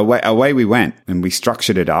 But away we went, and we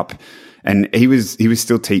structured it up. And he was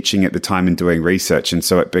still teaching at the time and doing research, and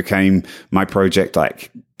so it became my project,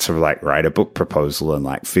 to write a book proposal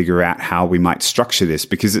and figure out how we might structure this,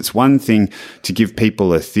 because it's one thing to give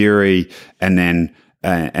people a theory and then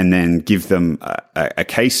give them a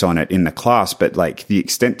case on it in the class. But the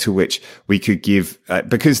extent to which we could give,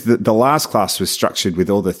 because the last class was structured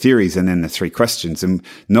with all the theories and then the 3 questions, and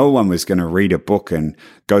no one was going to read a book and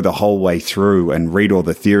go the whole way through and read all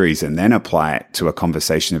the theories and then apply it to a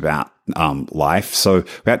conversation about life. So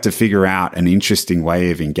we had to figure out an interesting way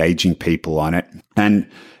of engaging people on it. And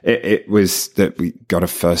it was that we got a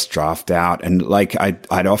first draft out, and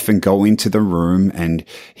I'd often go into the room, and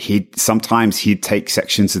sometimes he'd take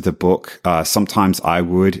sections of the book. Sometimes I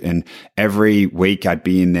would, and every week I'd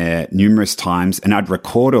be in there numerous times, and I'd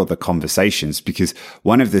record all the conversations, because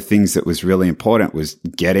one of the things that was really important was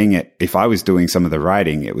getting it. If I was doing some of the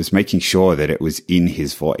writing, it was making sure that it was in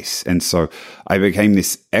his voice. And so I became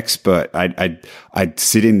this expert. I'd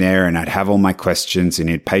sit in there and I'd have all my questions, and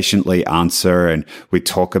he'd patiently answer, and we'd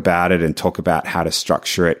talk about it and talk about how to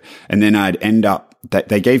structure it. And then I'd end up,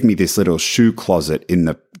 they gave me this little shoe closet in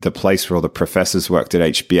the place where all the professors worked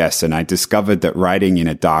at HBS. And I discovered that writing in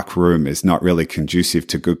a dark room is not really conducive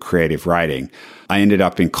to good creative writing. I ended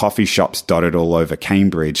up in coffee shops dotted all over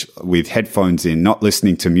Cambridge with headphones in, not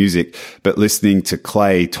listening to music, but listening to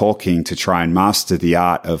Clay talking to try and master the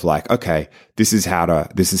art of okay, this is how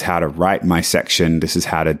to write my section. This is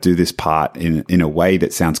how to do this part in a way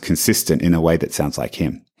that sounds consistent, in a way that sounds like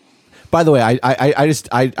him. By the way, I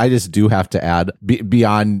just do have to add,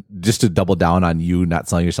 beyond just to double down on you not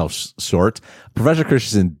selling yourself short, Professor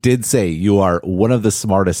Christensen did say you are one of the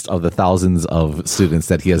smartest of the thousands of students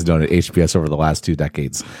that he has known at HBS over the last 2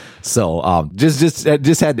 decades. So just had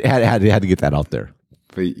to get that out there.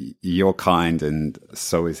 But you're kind, and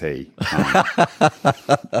so is he.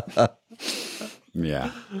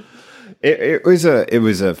 Yeah, it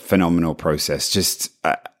was a phenomenal process. Just.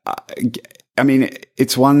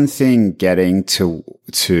 It's one thing getting to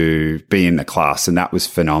be in the class, and that was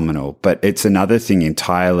phenomenal, but it's another thing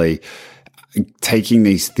entirely taking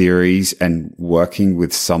these theories and working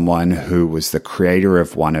with someone who was the creator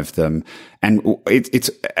of one of them. And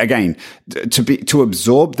it's again, to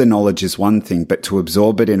absorb the knowledge is one thing, but to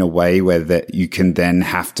absorb it in a way where that you can then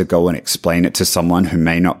have to go and explain it to someone who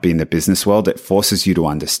may not be in the business world, it forces you to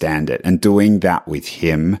understand it. And doing that with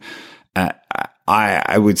him,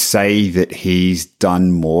 I would say that he's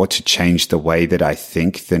done more to change the way that I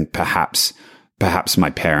think than perhaps my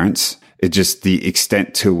parents. It's just the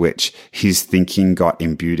extent to which his thinking got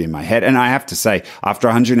imbued in my head. And I have to say, after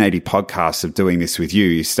 180 podcasts of doing this with you,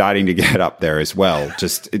 you're starting to get up there as well.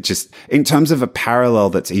 Just in terms of a parallel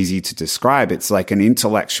that's easy to describe, it's like an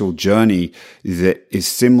intellectual journey that is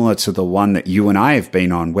similar to the one that you and I have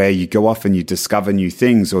been on, where you go off and you discover new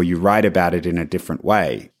things, or you write about it in a different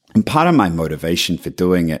way. And part of my motivation for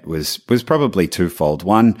doing it was probably twofold.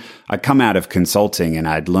 One, I'd come out of consulting and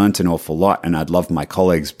I'd learnt an awful lot, and I'd loved my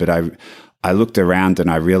colleagues, but I looked around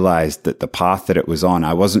and I realized that the path that it was on,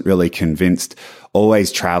 I wasn't really convinced.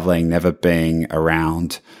 Always traveling, never being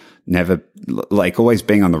around, always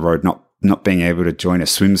being on the road, not being able to join a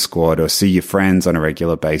swim squad or see your friends on a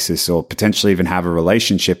regular basis or potentially even have a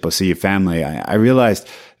relationship or see your family, I realized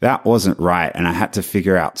that wasn't right. And I had to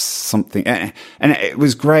figure out something. And it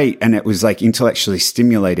was great. And it was like intellectually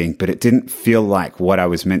stimulating, but it didn't feel like what I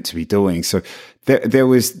was meant to be doing. So there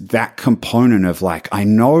was that component of like, I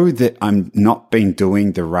know that I'm not been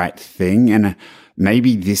doing the right thing. And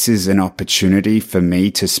maybe this is an opportunity for me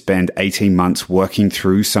to spend 18 months working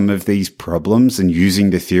through some of these problems and using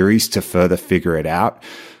the theories to further figure it out.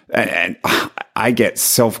 And I get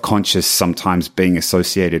self-conscious sometimes being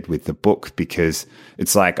associated with the book because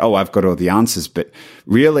it's like, oh, I've got all the answers. But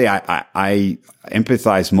really, I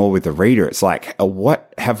empathize more with the reader. It's like,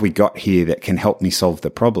 what have we got here that can help me solve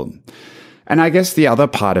the problem? And I guess the other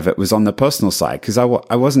part of it was on the personal side, because I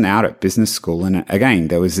wasn't out at business school. And again,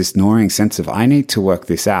 there was this gnawing sense of I need to work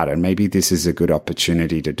this out, and maybe this is a good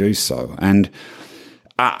opportunity to do so. And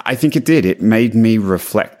I think it did. It made me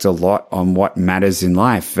reflect a lot on what matters in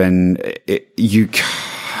life. And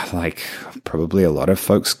like probably a lot of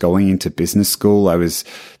folks going into business school,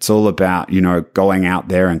 it's all about, going out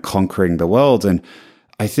there and conquering the world. And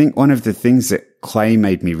I think one of the things that Clay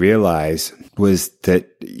made me realize was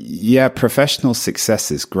that, yeah, professional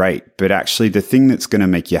success is great, but actually the thing that's going to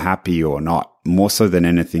make you happy or not, more so than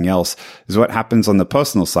anything else, is what happens on the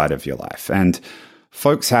personal side of your life. And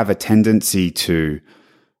folks have a tendency to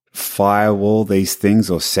firewall these things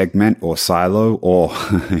or segment or silo or,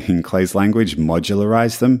 in Clay's language,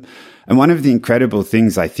 modularize them. And one of the incredible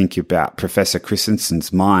things I think about Professor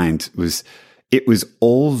Christensen's mind was it was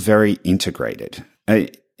all very integrated.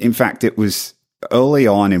 In fact, it was early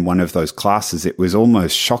on in one of those classes, it was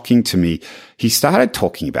almost shocking to me. He started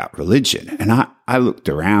talking about religion, and I looked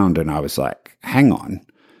around and I was like, hang on,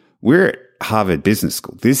 we're at Harvard Business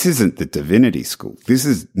School. This isn't the Divinity School. This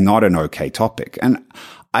is not an okay topic. And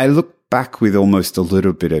I look back with almost a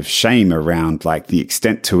little bit of shame around like the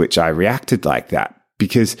extent to which I reacted like that,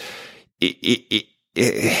 because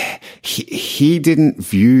he didn't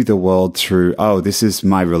view the world through, oh, this is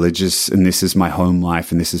my religious and this is my home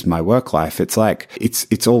life and this is my work life. It's like,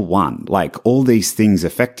 it's all one. Like all these things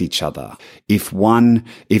affect each other. If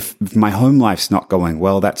my home life's not going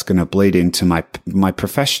well, that's going to bleed into my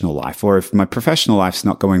professional life. Or if my professional life's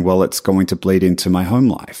not going well, it's going to bleed into my home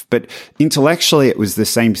life. But intellectually, it was the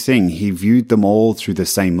same thing. He viewed them all through the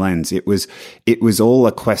same lens. It was all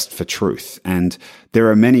a quest for truth. And there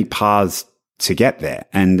are many paths to get there.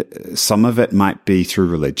 And some of it might be through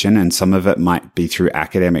religion, and some of it might be through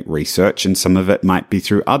academic research, and some of it might be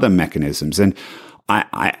through other mechanisms. And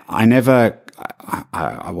I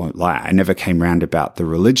won't lie, I never came round about the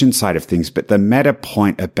religion side of things, but the meta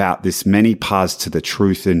point about this many paths to the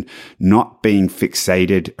truth and not being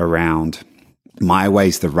fixated around my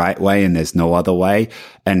way's the right way and there's no other way,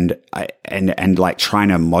 and like trying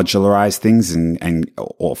to modularize things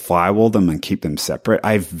or firewall them and keep them separate.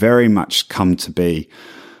 I've very much come to be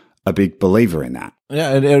a big believer in that.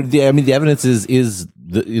 Yeah, and the evidence is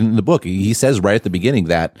in the book. He says right at the beginning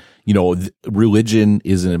that religion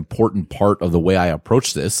is an important part of the way I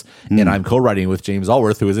approach this, and I'm co-writing with James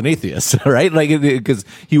Allworth, who is an atheist, right? Like because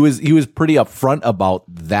he was pretty upfront about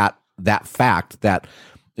that fact that.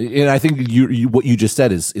 And I think what you just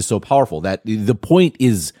said is so powerful, that the point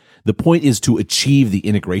is to achieve the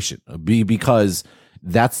integration, because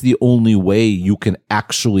that's the only way you can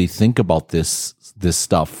actually think about this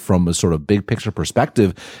stuff from a sort of big picture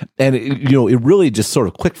perspective. And it really just sort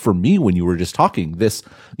of clicked for me when you were just talking this,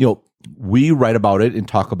 we write about it and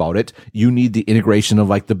talk about it. You need the integration of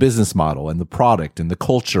like the business model and the product and the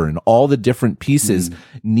culture and all the different pieces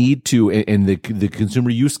need to, and the consumer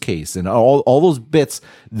use case and all those bits.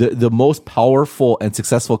 The most powerful and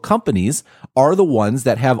successful companies are the ones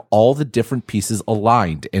that have all the different pieces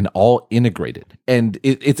aligned and all integrated. And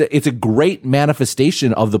it's a great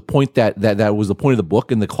manifestation of the point that was the point of the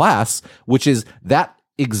book in the class, which is that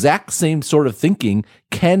exact same sort of thinking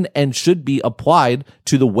can and should be applied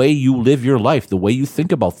to the way you live your life, the way you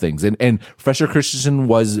think about things. And Professor Christensen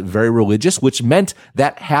was very religious, which meant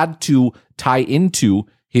that had to tie into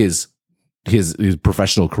his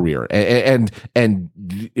professional career. And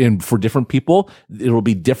for different people, it'll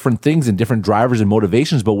be different things and different drivers and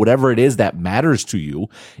motivations, but whatever it is that matters to you,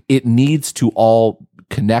 it needs to all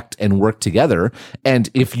connect and work together. And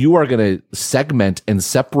if you are going to segment and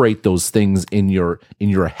separate those things in your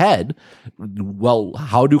head, well,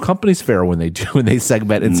 how do companies fare when they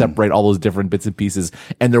segment and separate all those different bits and pieces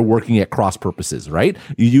and they're working at cross purposes, right?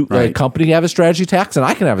 A company can have a strategy tax and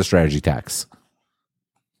I can have a strategy tax.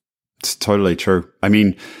 It's totally true. I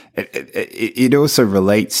mean, it also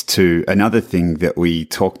relates to another thing that we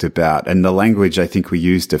talked about, and the language I think we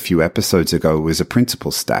used a few episodes ago was a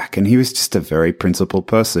principle stack, and he was just a very principled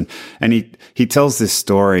person. And he tells this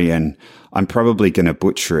story, and I'm probably going to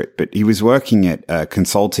butcher it, but he was working at a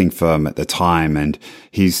consulting firm at the time, and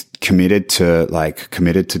he's committed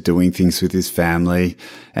to doing things with his family.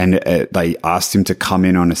 And they asked him to come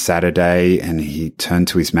in on a Saturday, and he turned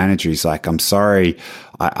to his manager. He's like, I'm sorry,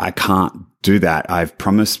 I can't do that. I've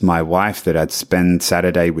promised my wife that I'd spend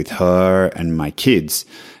Saturday with her and my kids.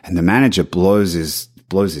 And the manager blows his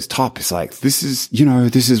top. It's like, this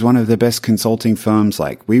is one of the best consulting firms.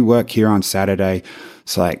 Like, we work here on Saturday.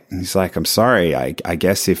 He's like, I'm sorry. I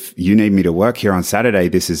guess if you need me to work here on Saturday,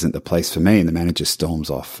 this isn't the place for me. And the manager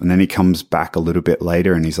storms off. And then he comes back a little bit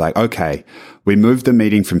later and he's like, okay, we moved the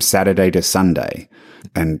meeting from Saturday to Sunday.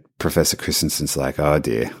 And Professor Christensen's like, oh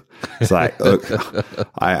dear. It's like, look,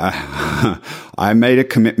 I made a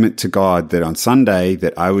commitment to God that on Sunday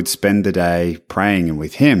that I would spend the day praying and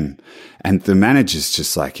with him. And the manager's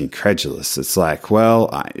just like incredulous. It's like,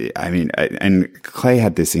 well, I mean, and Clay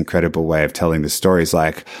had this incredible way of telling the stories.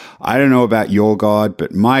 Like, I don't know about your God,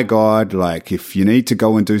 but my God, like, if you need to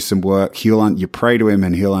go and do some work, you pray to him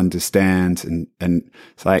and he'll understand. And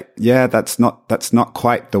it's like, yeah, that's not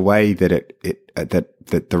quite the way that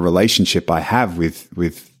that the relationship I have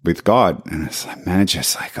with God. And it's like,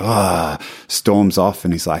 manager's like, storms off.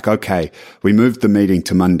 And he's like, okay, we moved the meeting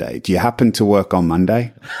to Monday. Do you happen to work on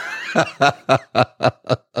Monday?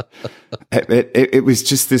 It was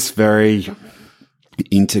just this very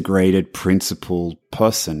integrated, principled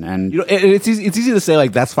person. And it's easy to say,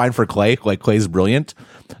 like, that's fine for Clay. Like, Clay's brilliant.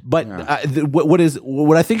 But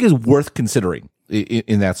what I think is worth considering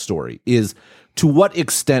in that story is, to what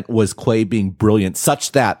extent was Clay being brilliant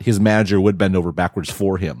such that his manager would bend over backwards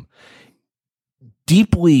for him?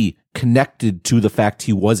 Deeply connected to the fact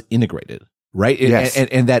he was integrated, right? Yes.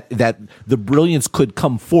 And that the brilliance could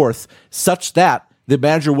come forth such that the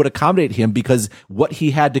manager would accommodate him because what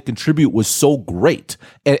he had to contribute was so great.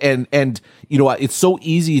 And it's so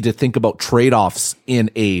easy to think about trade-offs in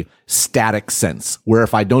a static sense, where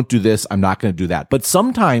if I don't do this, I'm not going to do that. But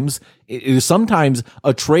sometimes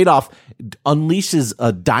a trade-off unleashes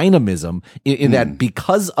a dynamism in that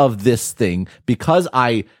because of this thing, because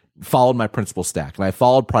I followed my principle stack and I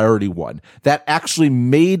followed priority one, that actually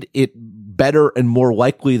made it better and more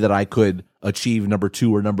likely that I could achieve number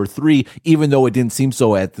 2 or number 3, even though it didn't seem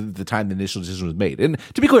so at the time the initial decision was made. And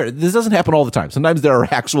to be clear, this doesn't happen all the time. Sometimes there are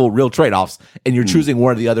actual real trade-offs and you're choosing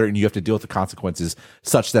one or the other and you have to deal with the consequences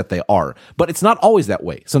such that they are. But it's not always that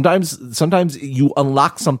way. Sometimes you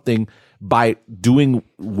unlock something by doing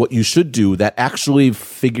what you should do that actually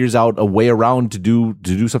figures out a way around to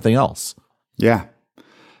do something else. Yeah.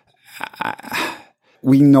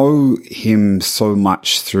 We know him so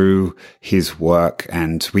much through his work,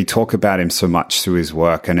 and we talk about him so much through his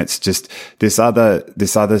work, and it's just this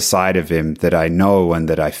other side of him that I know and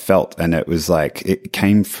that I felt, and it was like it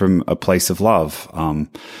came from a place of love. And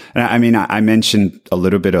I mean, I mentioned a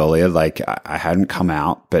little bit earlier, like I hadn't come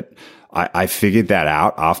out, but I figured that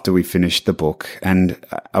out after we finished the book, and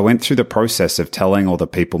I went through the process of telling all the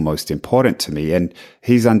people most important to me, and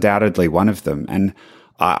he's undoubtedly one of them. And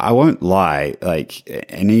I won't lie, like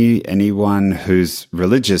anyone who's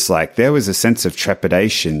religious, like there was a sense of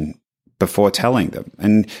trepidation before telling them.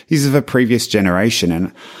 And he's of a previous generation.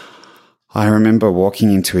 And I remember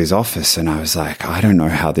walking into his office and I was like, I don't know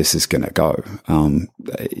how this is going to go.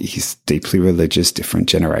 He's deeply religious, different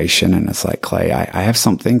generation. And it's like, Clay, I have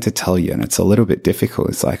something to tell you and it's a little bit difficult.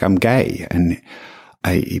 It's like, I'm gay. And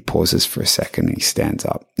he pauses for a second and he stands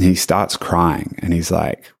up and he starts crying and he's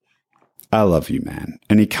like, I love you, man.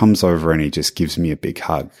 And he comes over and he just gives me a big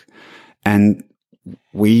hug. And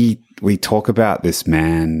we talk about this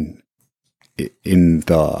man in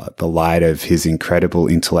the light of his incredible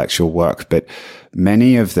intellectual work, but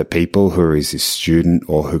many of the people who are his student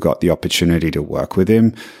or who got the opportunity to work with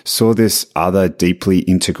him saw this other deeply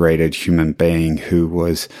integrated human being who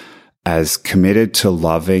was as committed to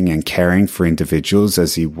loving and caring for individuals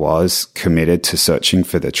as he was committed to searching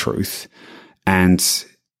for the truth. And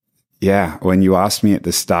yeah, when you asked me at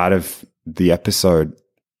the start of the episode,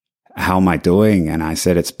 how am I doing? And I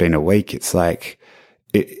said, it's been a week. It's like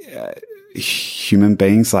human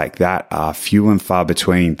beings like that are few and far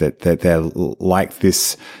between, that they're like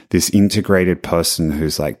this integrated person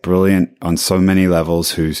who's like brilliant on so many levels,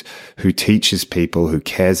 who teaches people, who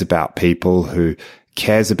cares about people, who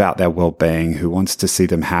cares about their well-being, who wants to see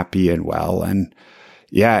them happy and well. And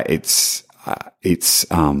yeah,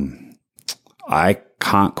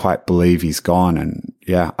 can't quite believe he's gone. And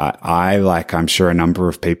yeah, I'm sure a number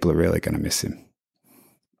of people are really going to miss him.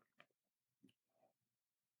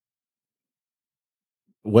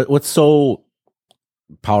 What's so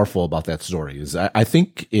powerful about that story is I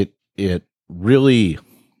think it really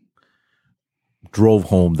drove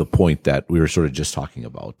home the point that we were sort of just talking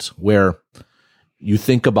about, where you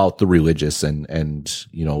think about the religious and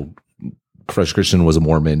you know, Fresh Christian was a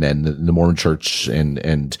Mormon, and the Mormon Church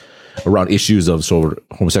and around issues of sort of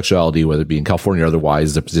homosexuality, whether it be in California or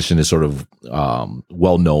otherwise, the position is sort of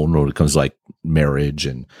well known when it comes to like marriage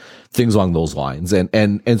and things along those lines.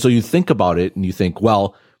 And so you think about it and you think,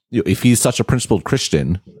 well, you know, if he's such a principled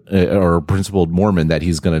Christian or a principled Mormon that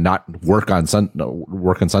he's going to not work on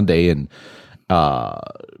Sunday, and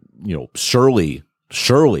you know, surely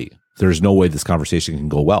there's no way this conversation can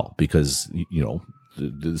go well because, you know,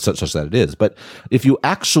 such that it is. But if you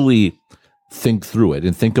actually think through it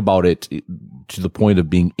and think about it to the point of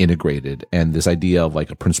being integrated, and this idea of like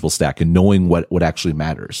a principle stack and knowing what actually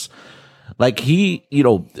matters, like he, you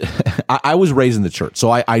know, I was raised in the church,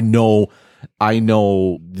 so I know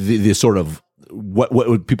the sort of what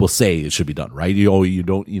would people say it should be done, right? You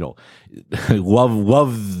don't, you know,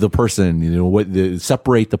 love the person, you know,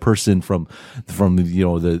 separate the person from, you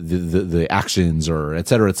know, the actions, or et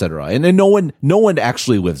cetera, et cetera. And then no one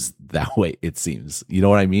actually lives that way, it seems. You know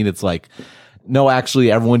what I mean? It's like, no,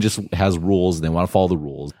 actually everyone just has rules and they want to follow the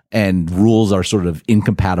rules, and rules are sort of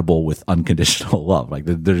incompatible with unconditional love. Like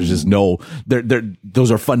there's just no,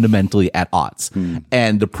 those are fundamentally at odds.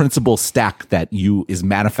 And the principle stack that is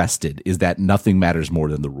manifested is that nothing matters more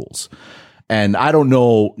than the rules. And I don't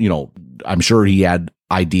know, you know, I'm sure he had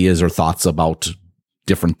ideas or thoughts about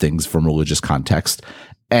different things from religious context,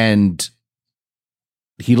 and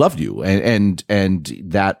he loved you, and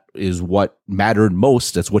that is what mattered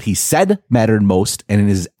most. That's what he said mattered most, and in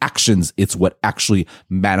his actions, it's what actually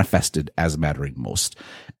manifested as mattering most.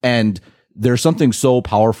 And there's something so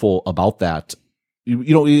powerful about that.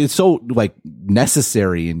 You know, it's so like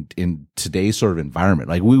necessary in today's sort of environment.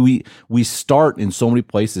 Like we start in so many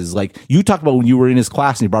places. Like you talked about when you were in his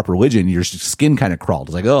class and you brought up religion, your skin kind of crawled.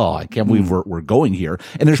 It's like, oh, I can't believe we're going here.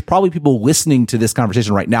 And there's probably people listening to this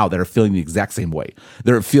conversation right now that are feeling the exact same way.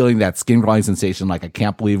 They're feeling that skin crawling sensation. Like, I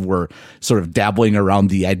can't believe we're sort of dabbling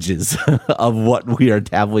around the edges of what we are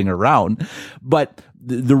dabbling around. But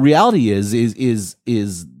the reality is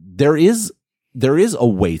there is a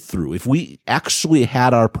way through. If we actually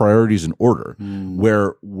had our priorities in order,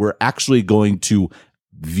 where we're actually going to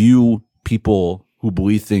view people who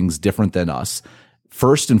believe things different than us,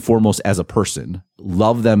 first and foremost as a person,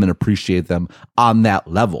 love them and appreciate them on that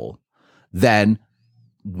level, then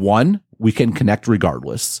 1, we can connect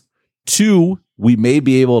regardless. 2, we may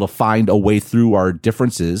be able to find a way through our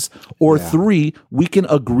differences. Or 3, we can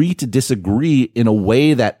agree to disagree in a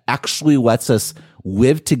way that actually lets us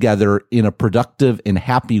live together in a productive and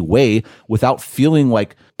happy way without feeling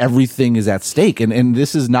like everything is at stake. And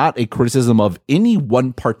this is not a criticism of any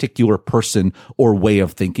one particular person or way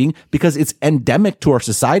of thinking, because it's endemic to our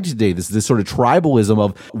society today. This sort of tribalism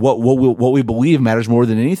of what we believe matters more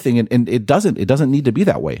than anything. And it doesn't need to be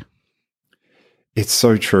that way. It's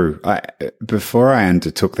so true. Before I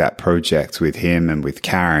undertook that project with him and with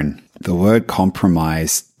Karen, the word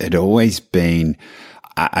compromise had always been,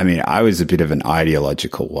 I mean, I was a bit of an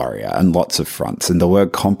ideological warrior on lots of fronts, and the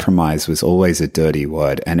word compromise was always a dirty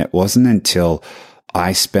word. And it wasn't until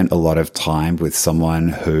I spent a lot of time with someone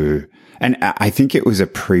who, and I think it was a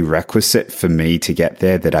prerequisite for me to get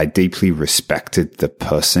there, that I deeply respected the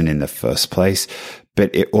person in the first place.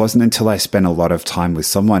 But it wasn't until I spent a lot of time with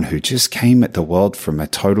someone who just came at the world from a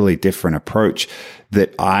totally different approach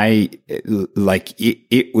that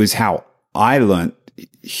it was how I learned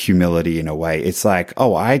humility in a way. It's like,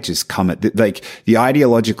 oh, I just come at like the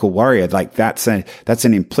ideological warrior. Like that's an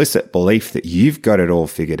implicit belief that you've got it all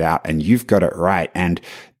figured out and you've got it right, and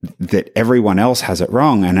that everyone else has it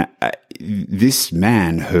wrong. And this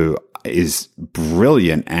man who is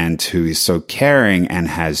brilliant and who is so caring and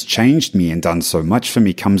has changed me and done so much for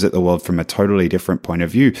me comes at the world from a totally different point of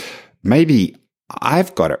view. Maybe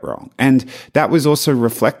I've got it wrong. And that was also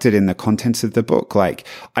reflected in the contents of the book. Like,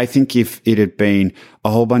 I think if it had been a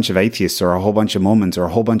whole bunch of atheists or a whole bunch of Mormons or a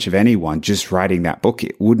whole bunch of anyone just writing that book,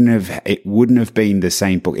 it wouldn't have been the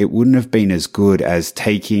same book. It wouldn't have been as good as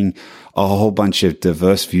taking a whole bunch of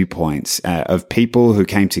diverse viewpoints of people who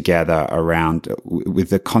came together around with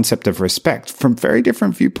the concept of respect from very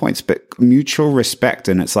different viewpoints, but mutual respect.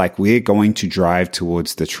 And it's like, we're going to drive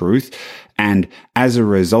towards the truth. And as a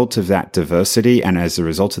result of that diversity and as a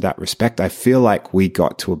result of that respect, I feel like we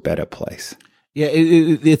got to a better place. Yeah,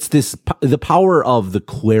 it's the power of the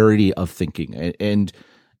clarity of thinking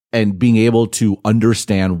and being able to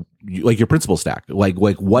understand like your principle stack, like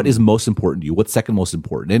what is most important to you, what's second most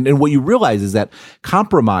important, and what you realize is that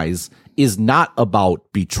compromise is not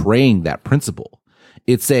about betraying that principle.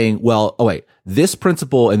 It's saying, well, oh wait, this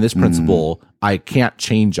principle and this principle I can't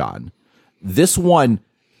change on. This one,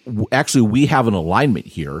 actually, we have an alignment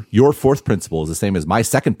here. Your fourth principle is the same as my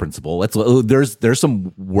second principle. There's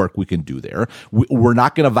some work we can do there. We're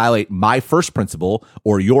not going to violate my first principle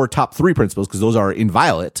or your top three principles because those are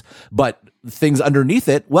inviolate. But things underneath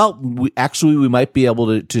it, well, we might be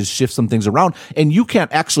able to shift some things around. And you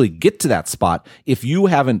can't actually get to that spot if you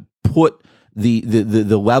haven't put the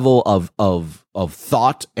level of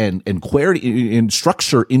thought and clarity and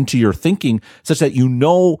structure into your thinking such that you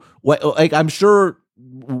know what, like, I'm sure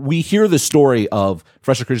we hear the story of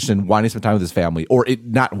Professor Christensen wanting to spend time with his family, or it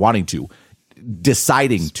not wanting to,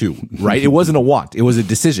 deciding to, right? It wasn't a want. It was a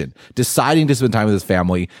decision. Deciding to spend time with his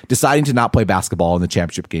family, deciding to not play basketball in the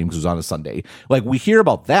championship game because it was on a Sunday. Like, we hear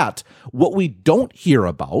about that. What we don't hear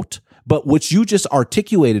about, but which you just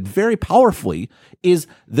articulated very powerfully, is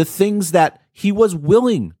the things that he was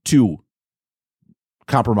willing to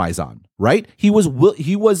compromise on, right? He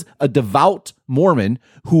was a devout Mormon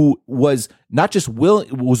who was not just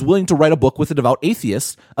willing to write a book with a devout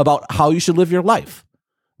atheist about how you should live your life.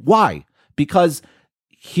 Why? Because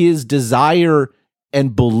his desire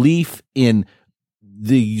and belief in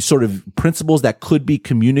the sort of principles that could be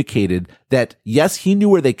communicated, that yes, he knew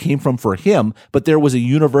where they came from for him, but there was a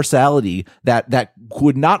universality that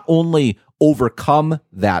could not only overcome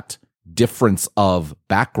that difference of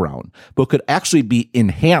background, but could actually be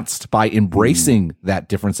enhanced by embracing that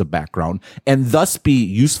difference of background and thus be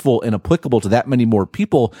useful and applicable to that many more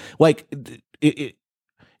people. Like,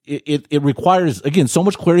 it requires, again, so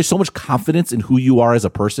much clarity, so much confidence in who you are as a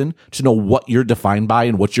person to know what you're defined by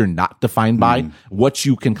and what you're not defined by, what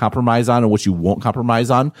you can compromise on and what you won't compromise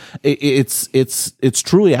on. It's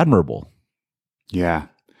truly admirable. Yeah.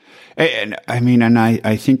 And I mean, and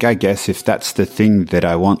I think, I guess if that's the thing that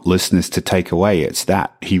I want listeners to take away, it's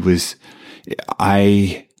that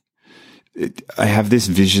I have this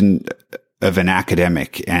vision of an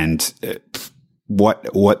academic and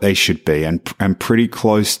what they should be, and pretty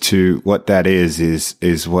close to what that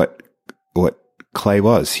is what Clay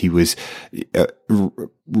was. He was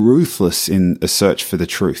ruthless in a search for the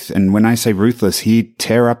truth. And when I say ruthless, he'd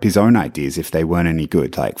tear up his own ideas if they weren't any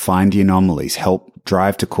good, like find the anomalies, help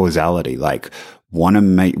drive to causality, like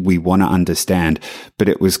we want to understand. But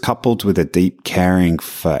it was coupled with a deep caring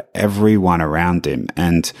for everyone around him.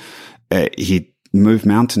 And he move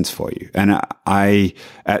mountains for you. And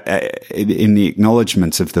in the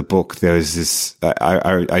acknowledgements of the book, there was this,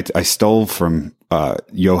 I stole from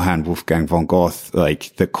Johann Wolfgang von Goethe,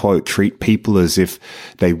 like the quote, treat people as if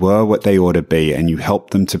they were what they ought to be, and you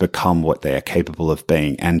help them to become what they are capable of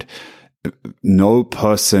being. And no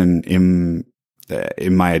person in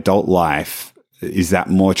my adult life is that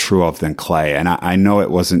more true of than Clay. And I know it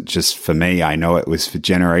wasn't just for me. I know it was for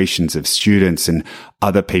generations of students and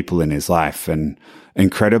other people in his life, and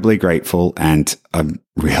incredibly grateful. And I'm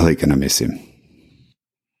really going to miss him.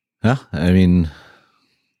 Yeah. I mean,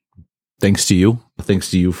 thanks to you. Thanks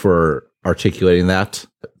to you for articulating that.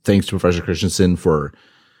 Thanks to Professor Christensen for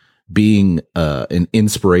being an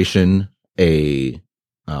inspiration,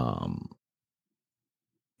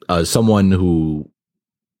 someone who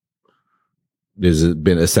has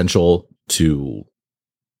been essential to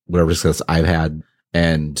whatever success I've had.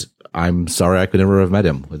 And I'm sorry I could never have met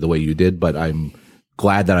him the way you did, but I'm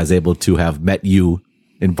glad that I was able to have met you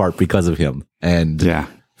in part because of him, and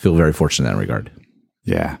feel very fortunate in that regard.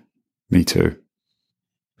 Yeah, me too.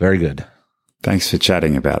 Very good. Thanks for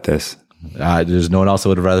chatting about this. There's no one else I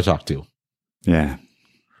would have rather talked to. Yeah,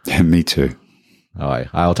 me too. All right.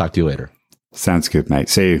 I'll talk to you later. Sounds good, mate.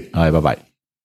 See you. All right. Bye-bye.